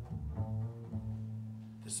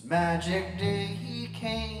 this magic day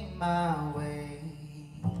came my way.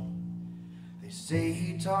 They say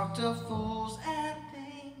he talked to fools and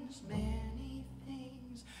things, many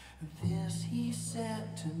things. This he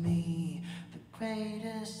said to me, the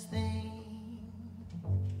greatest thing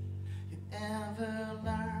you ever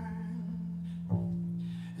learn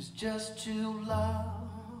is just to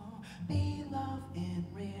love, be loved in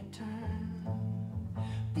return,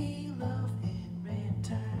 be loved in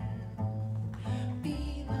return,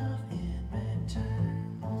 be loved in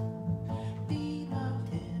return, be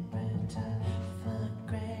loved in return. The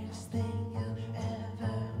greatest thing you'll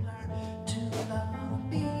ever learn, to love,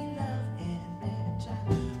 be loved in return.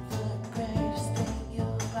 The greatest thing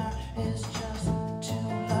you'll learn is just to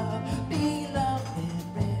love, be loved in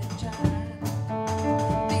return.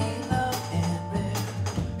 Be loved in return.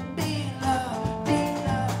 Be loved, be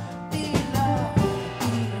loved, be loved.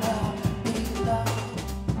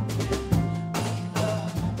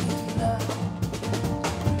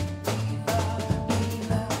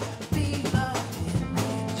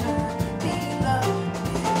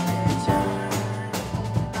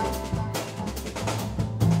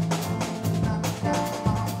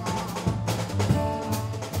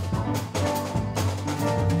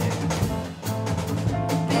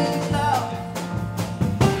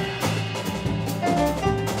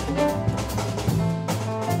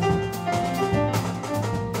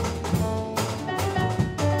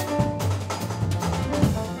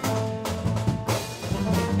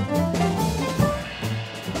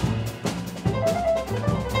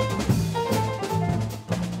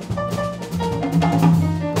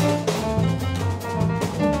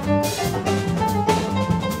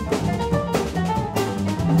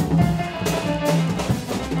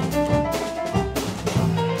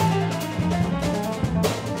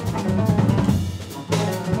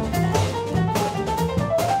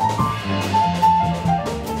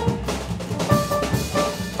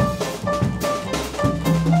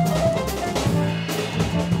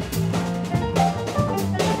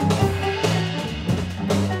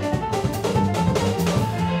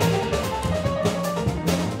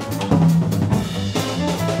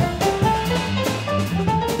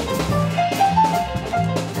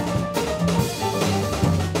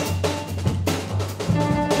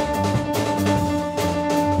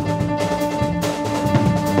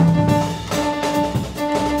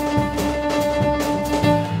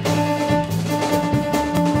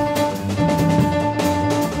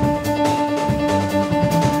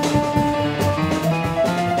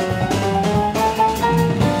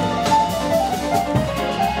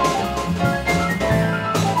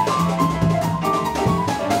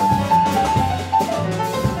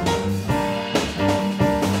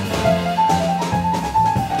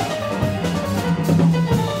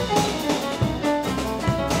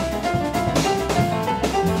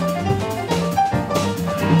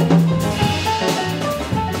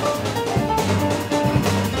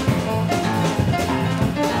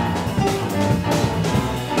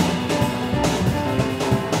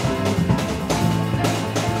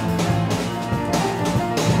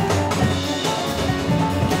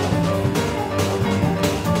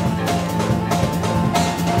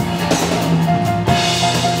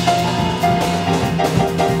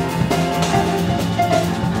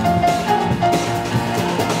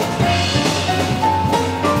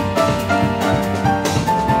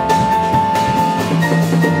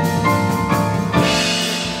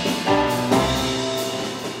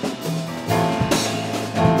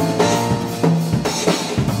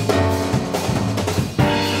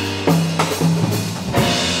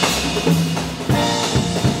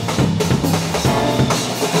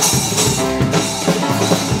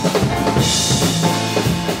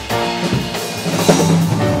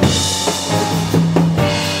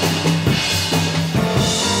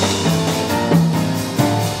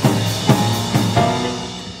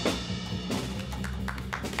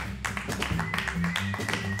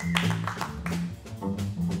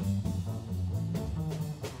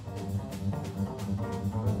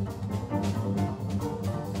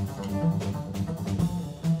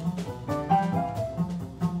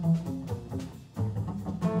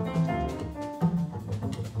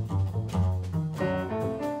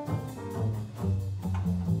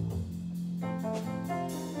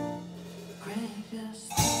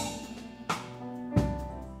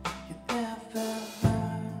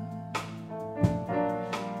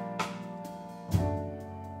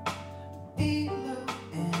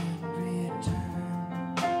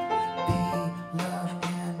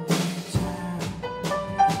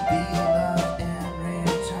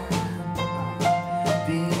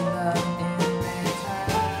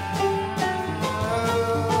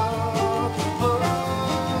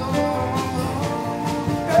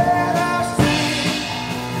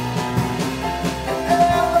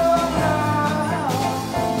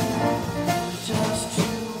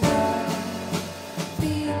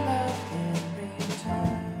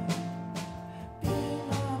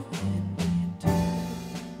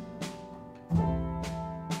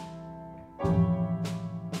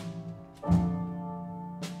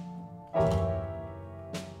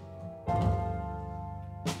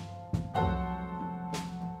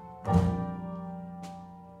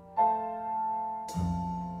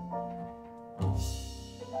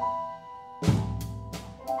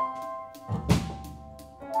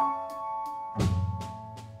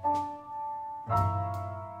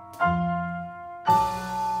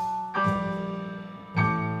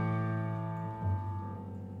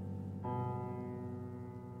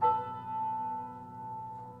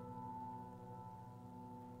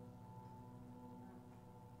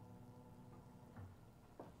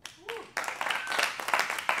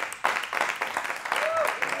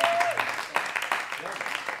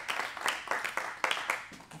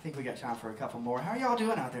 think we got time for a couple more. How are y'all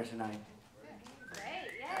doing out there tonight? Great,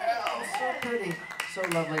 Oh, so pretty, so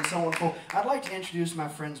lovely, and so wonderful. I'd like to introduce my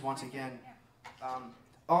friends once again.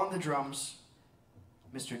 On the drums,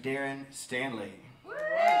 Mr. Darren Stanley.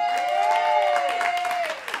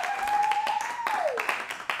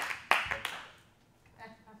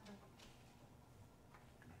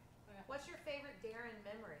 What's your favorite Darren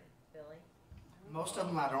memory, Billy? Most of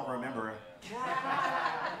them I don't remember.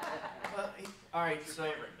 All right, so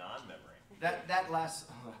Favorite non-memory. that last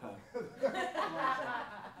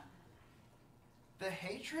the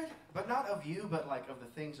hatred, but not of you, but like of the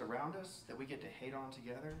things around us that we get to hate on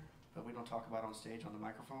together, but we don't talk about on stage on the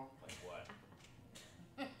microphone. Like what?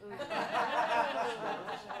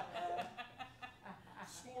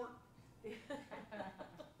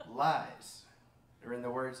 Lies, or in the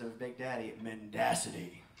words of Big Daddy,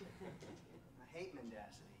 mendacity. I hate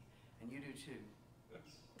mendacity, and you do too.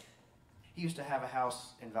 He used to have a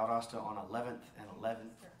house in Valdosta on 11th and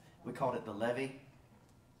 11th. We called it the Levee,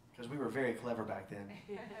 because we were very clever back then.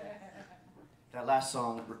 That last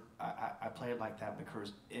song, I play it like that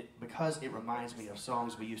because it reminds me of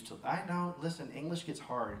songs we used to. I know, listen, English gets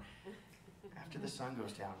hard after the sun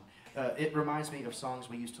goes down. It reminds me of songs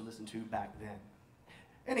we used to listen to back then.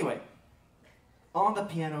 Anyway, on the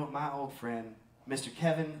piano, my old friend, Mr.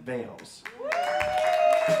 Kevin Bales.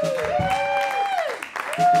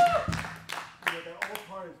 The old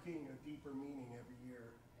part is getting a deeper meaning every year.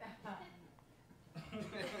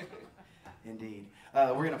 Indeed.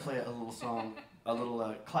 We're going to play a little song, a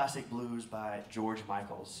little classic blues by George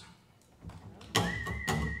Michaels.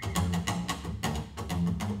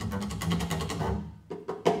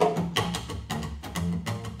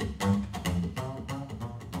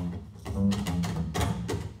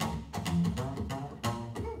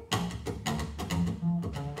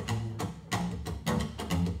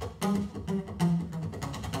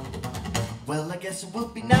 Well, I guess it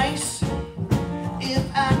would be nice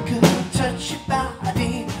if I could touch your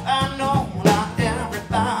body. I know not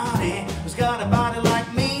everybody has got a body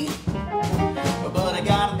like me, but I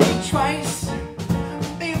gotta think twice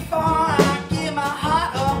before I give my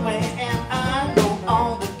heart away. And I know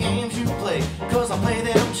all the games you play, 'cause I play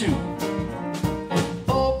them too.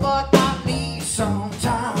 Oh, but I need some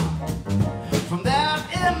time from that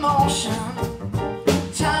emotion,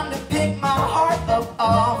 time to pick my heart up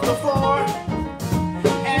off the floor.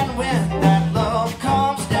 And when that love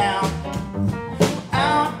comes down,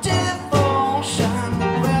 our devotion,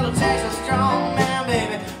 well, it takes a strong man,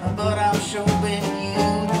 baby, but I'm showing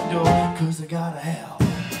you the door, 'cause I gotta have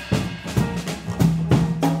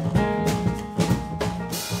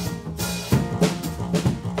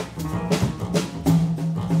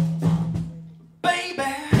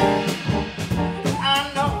baby.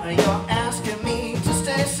 I know you're asking me to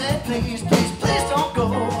stay, say please, please, please don't go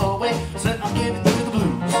away. Said I'm giving you the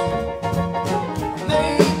blues.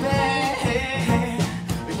 Baby,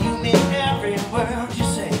 you mean every word you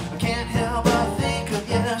say. I can't help but think of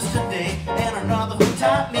yesterday and another who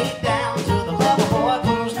tied me down to the lover boy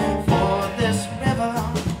blues. For this river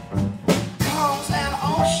comes an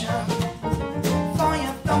ocean, for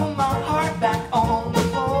you throw my heart back on the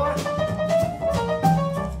floor.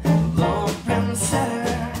 Lord Princess,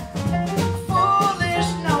 foolish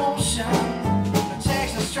notion. It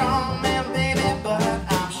takes a strong man, baby, but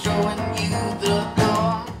I'm showing you the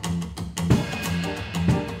door.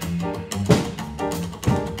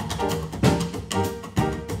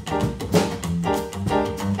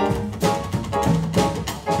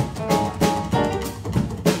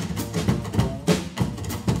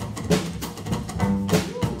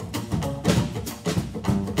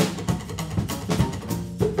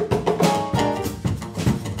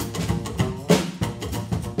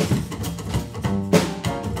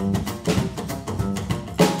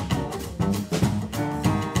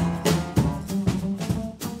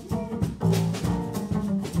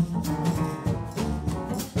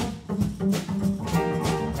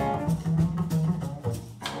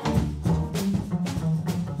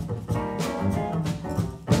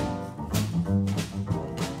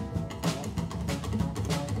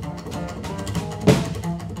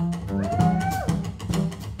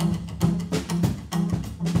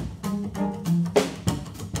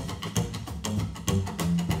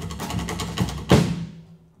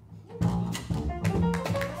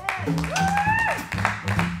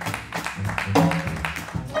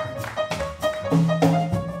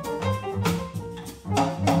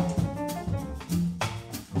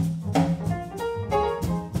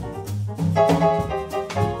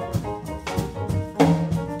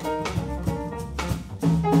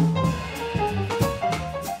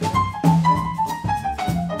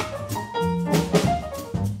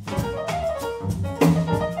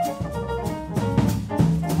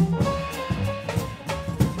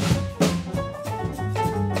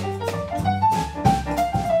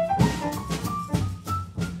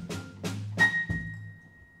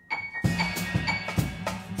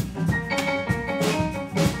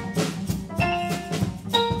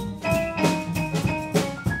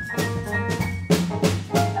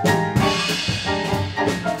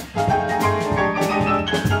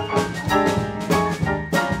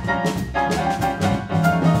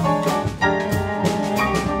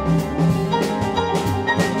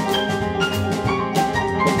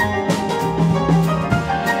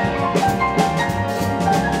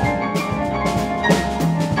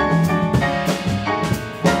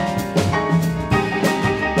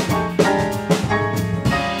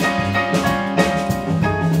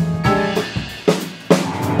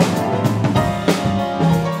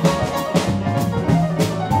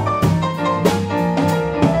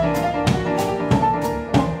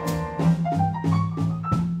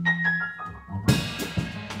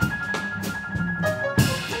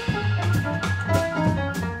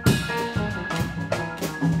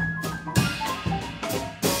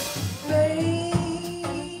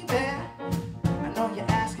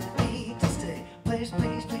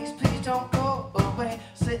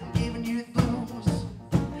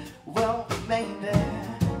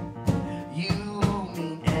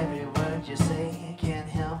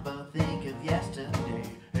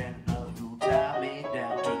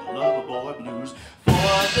 boy blues. For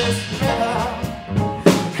this river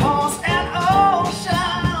calls an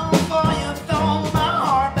ocean, for you throw my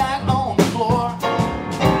heart back on the floor.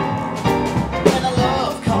 When the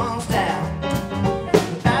love comes down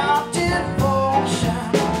without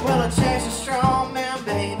devotion, well, it takes a strong man,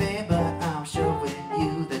 baby, but I'm showing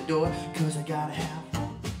you the door, 'cause I gotta have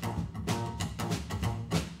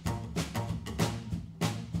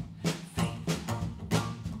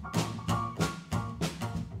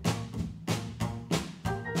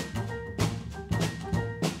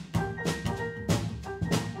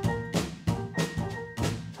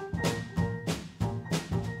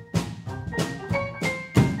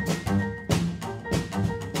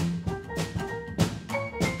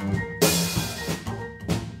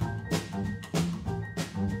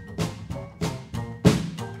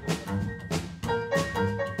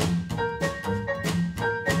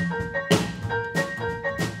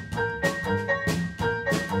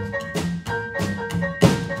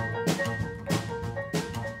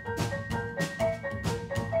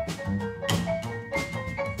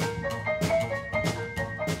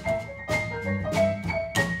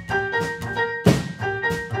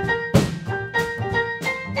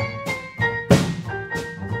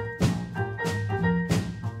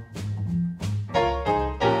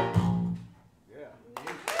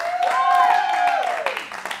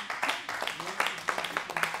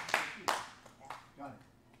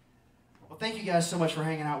Thank you guys so much for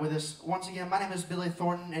hanging out with us. Once again, my name is Billy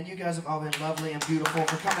Thornton, and you guys have all been lovely and beautiful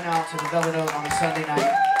for coming out to the Velvet Note on a Sunday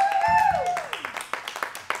night.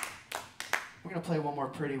 We're going to play one more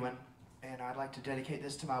pretty one, and I'd like to dedicate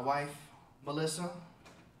this to my wife, Melissa.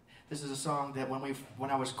 This is a song that when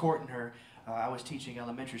I was courting her, I was teaching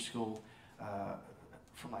elementary school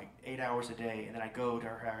from like 8 hours a day, and then I'd go to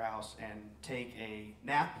her house and take a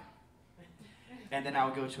nap. And then I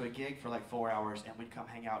would go to a gig for like 4 hours, and we'd come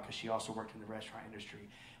hang out because she also worked in the restaurant industry.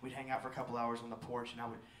 We'd hang out for a couple hours on the porch, and I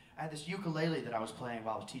had this ukulele that I was playing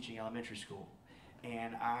while I was teaching elementary school.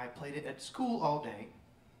 And I played it at school all day.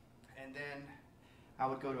 And then I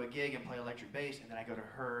would go to a gig and play electric bass, and then I'd go to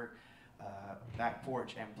her back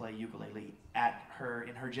porch and play ukulele in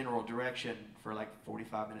her general direction for like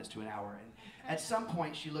 45 minutes to an hour. And at some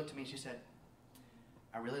point, she looked at me and she said,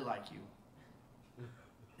 "I really like you,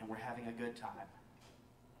 and we're having a good time.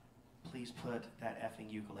 Please put that effing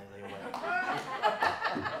ukulele away."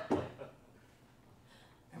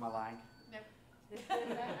 Am I lying? Nope.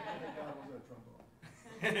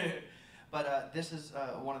 But this is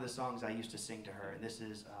one of the songs I used to sing to her, and this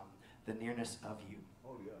is "The Nearness of You."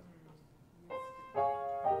 Oh, yeah.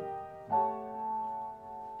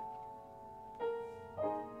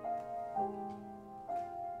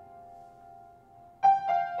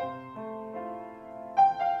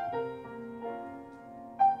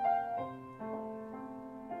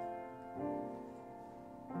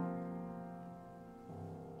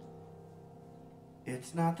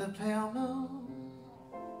 It's not the pale moon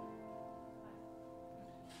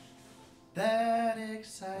that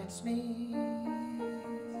excites me,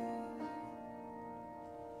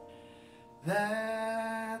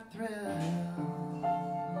 that thrills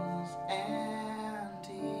and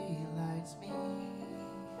delights me.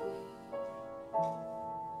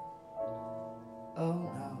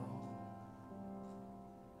 Oh no.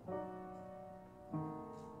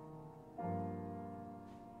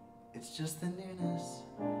 It's just the nearness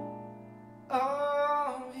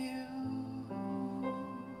of you.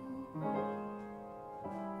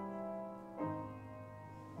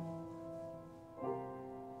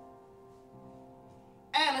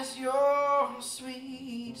 And it's your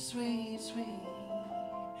sweet, sweet, sweet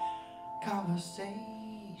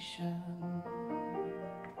conversation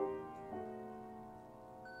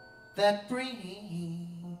that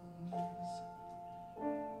brings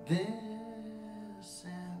this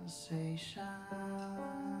sensation.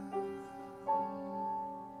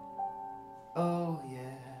 Oh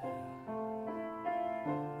yeah,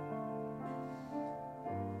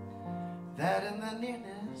 that in the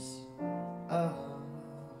nearness of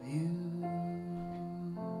you.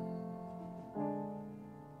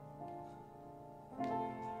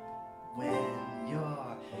 When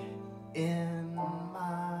you're in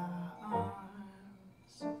my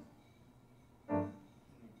arms,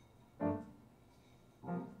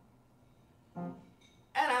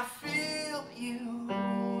 and I feel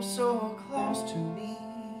you so close to me.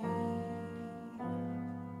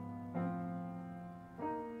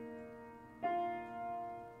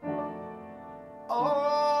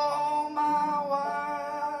 Oh,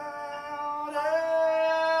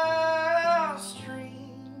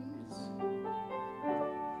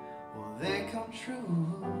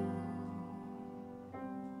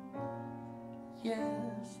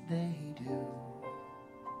 yes they do.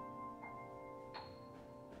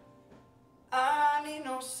 I need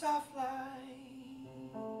no soft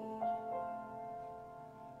light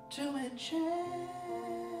to enchant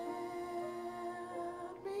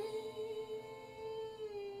me.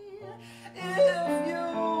 If you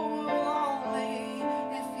will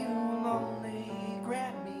only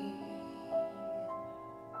grant me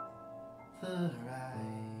the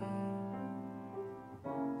right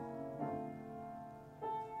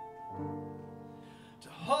to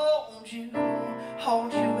hold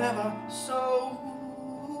you ever so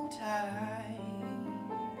tight,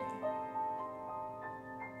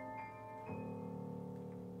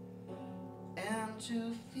 and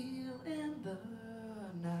to feel in the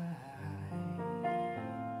night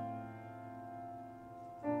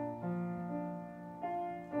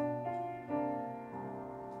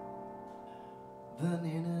the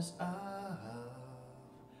nearness of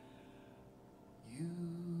you.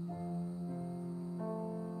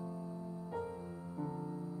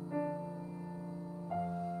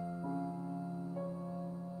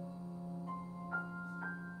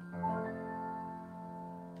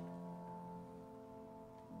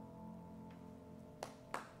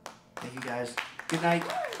 Thank you guys. Good night.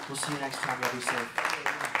 We'll see you next time. Y'all be safe.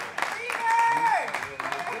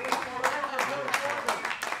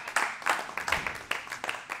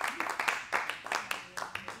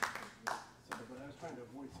 But I was trying to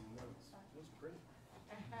avoid some notes. It was pretty.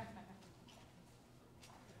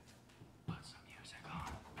 Put some music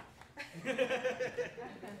on.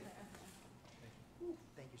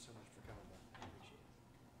 Thank you so much for coming back. I appreciate it.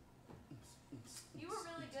 You were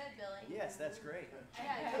really good, Billy. Yes, that's great.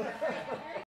 Yeah, you were great.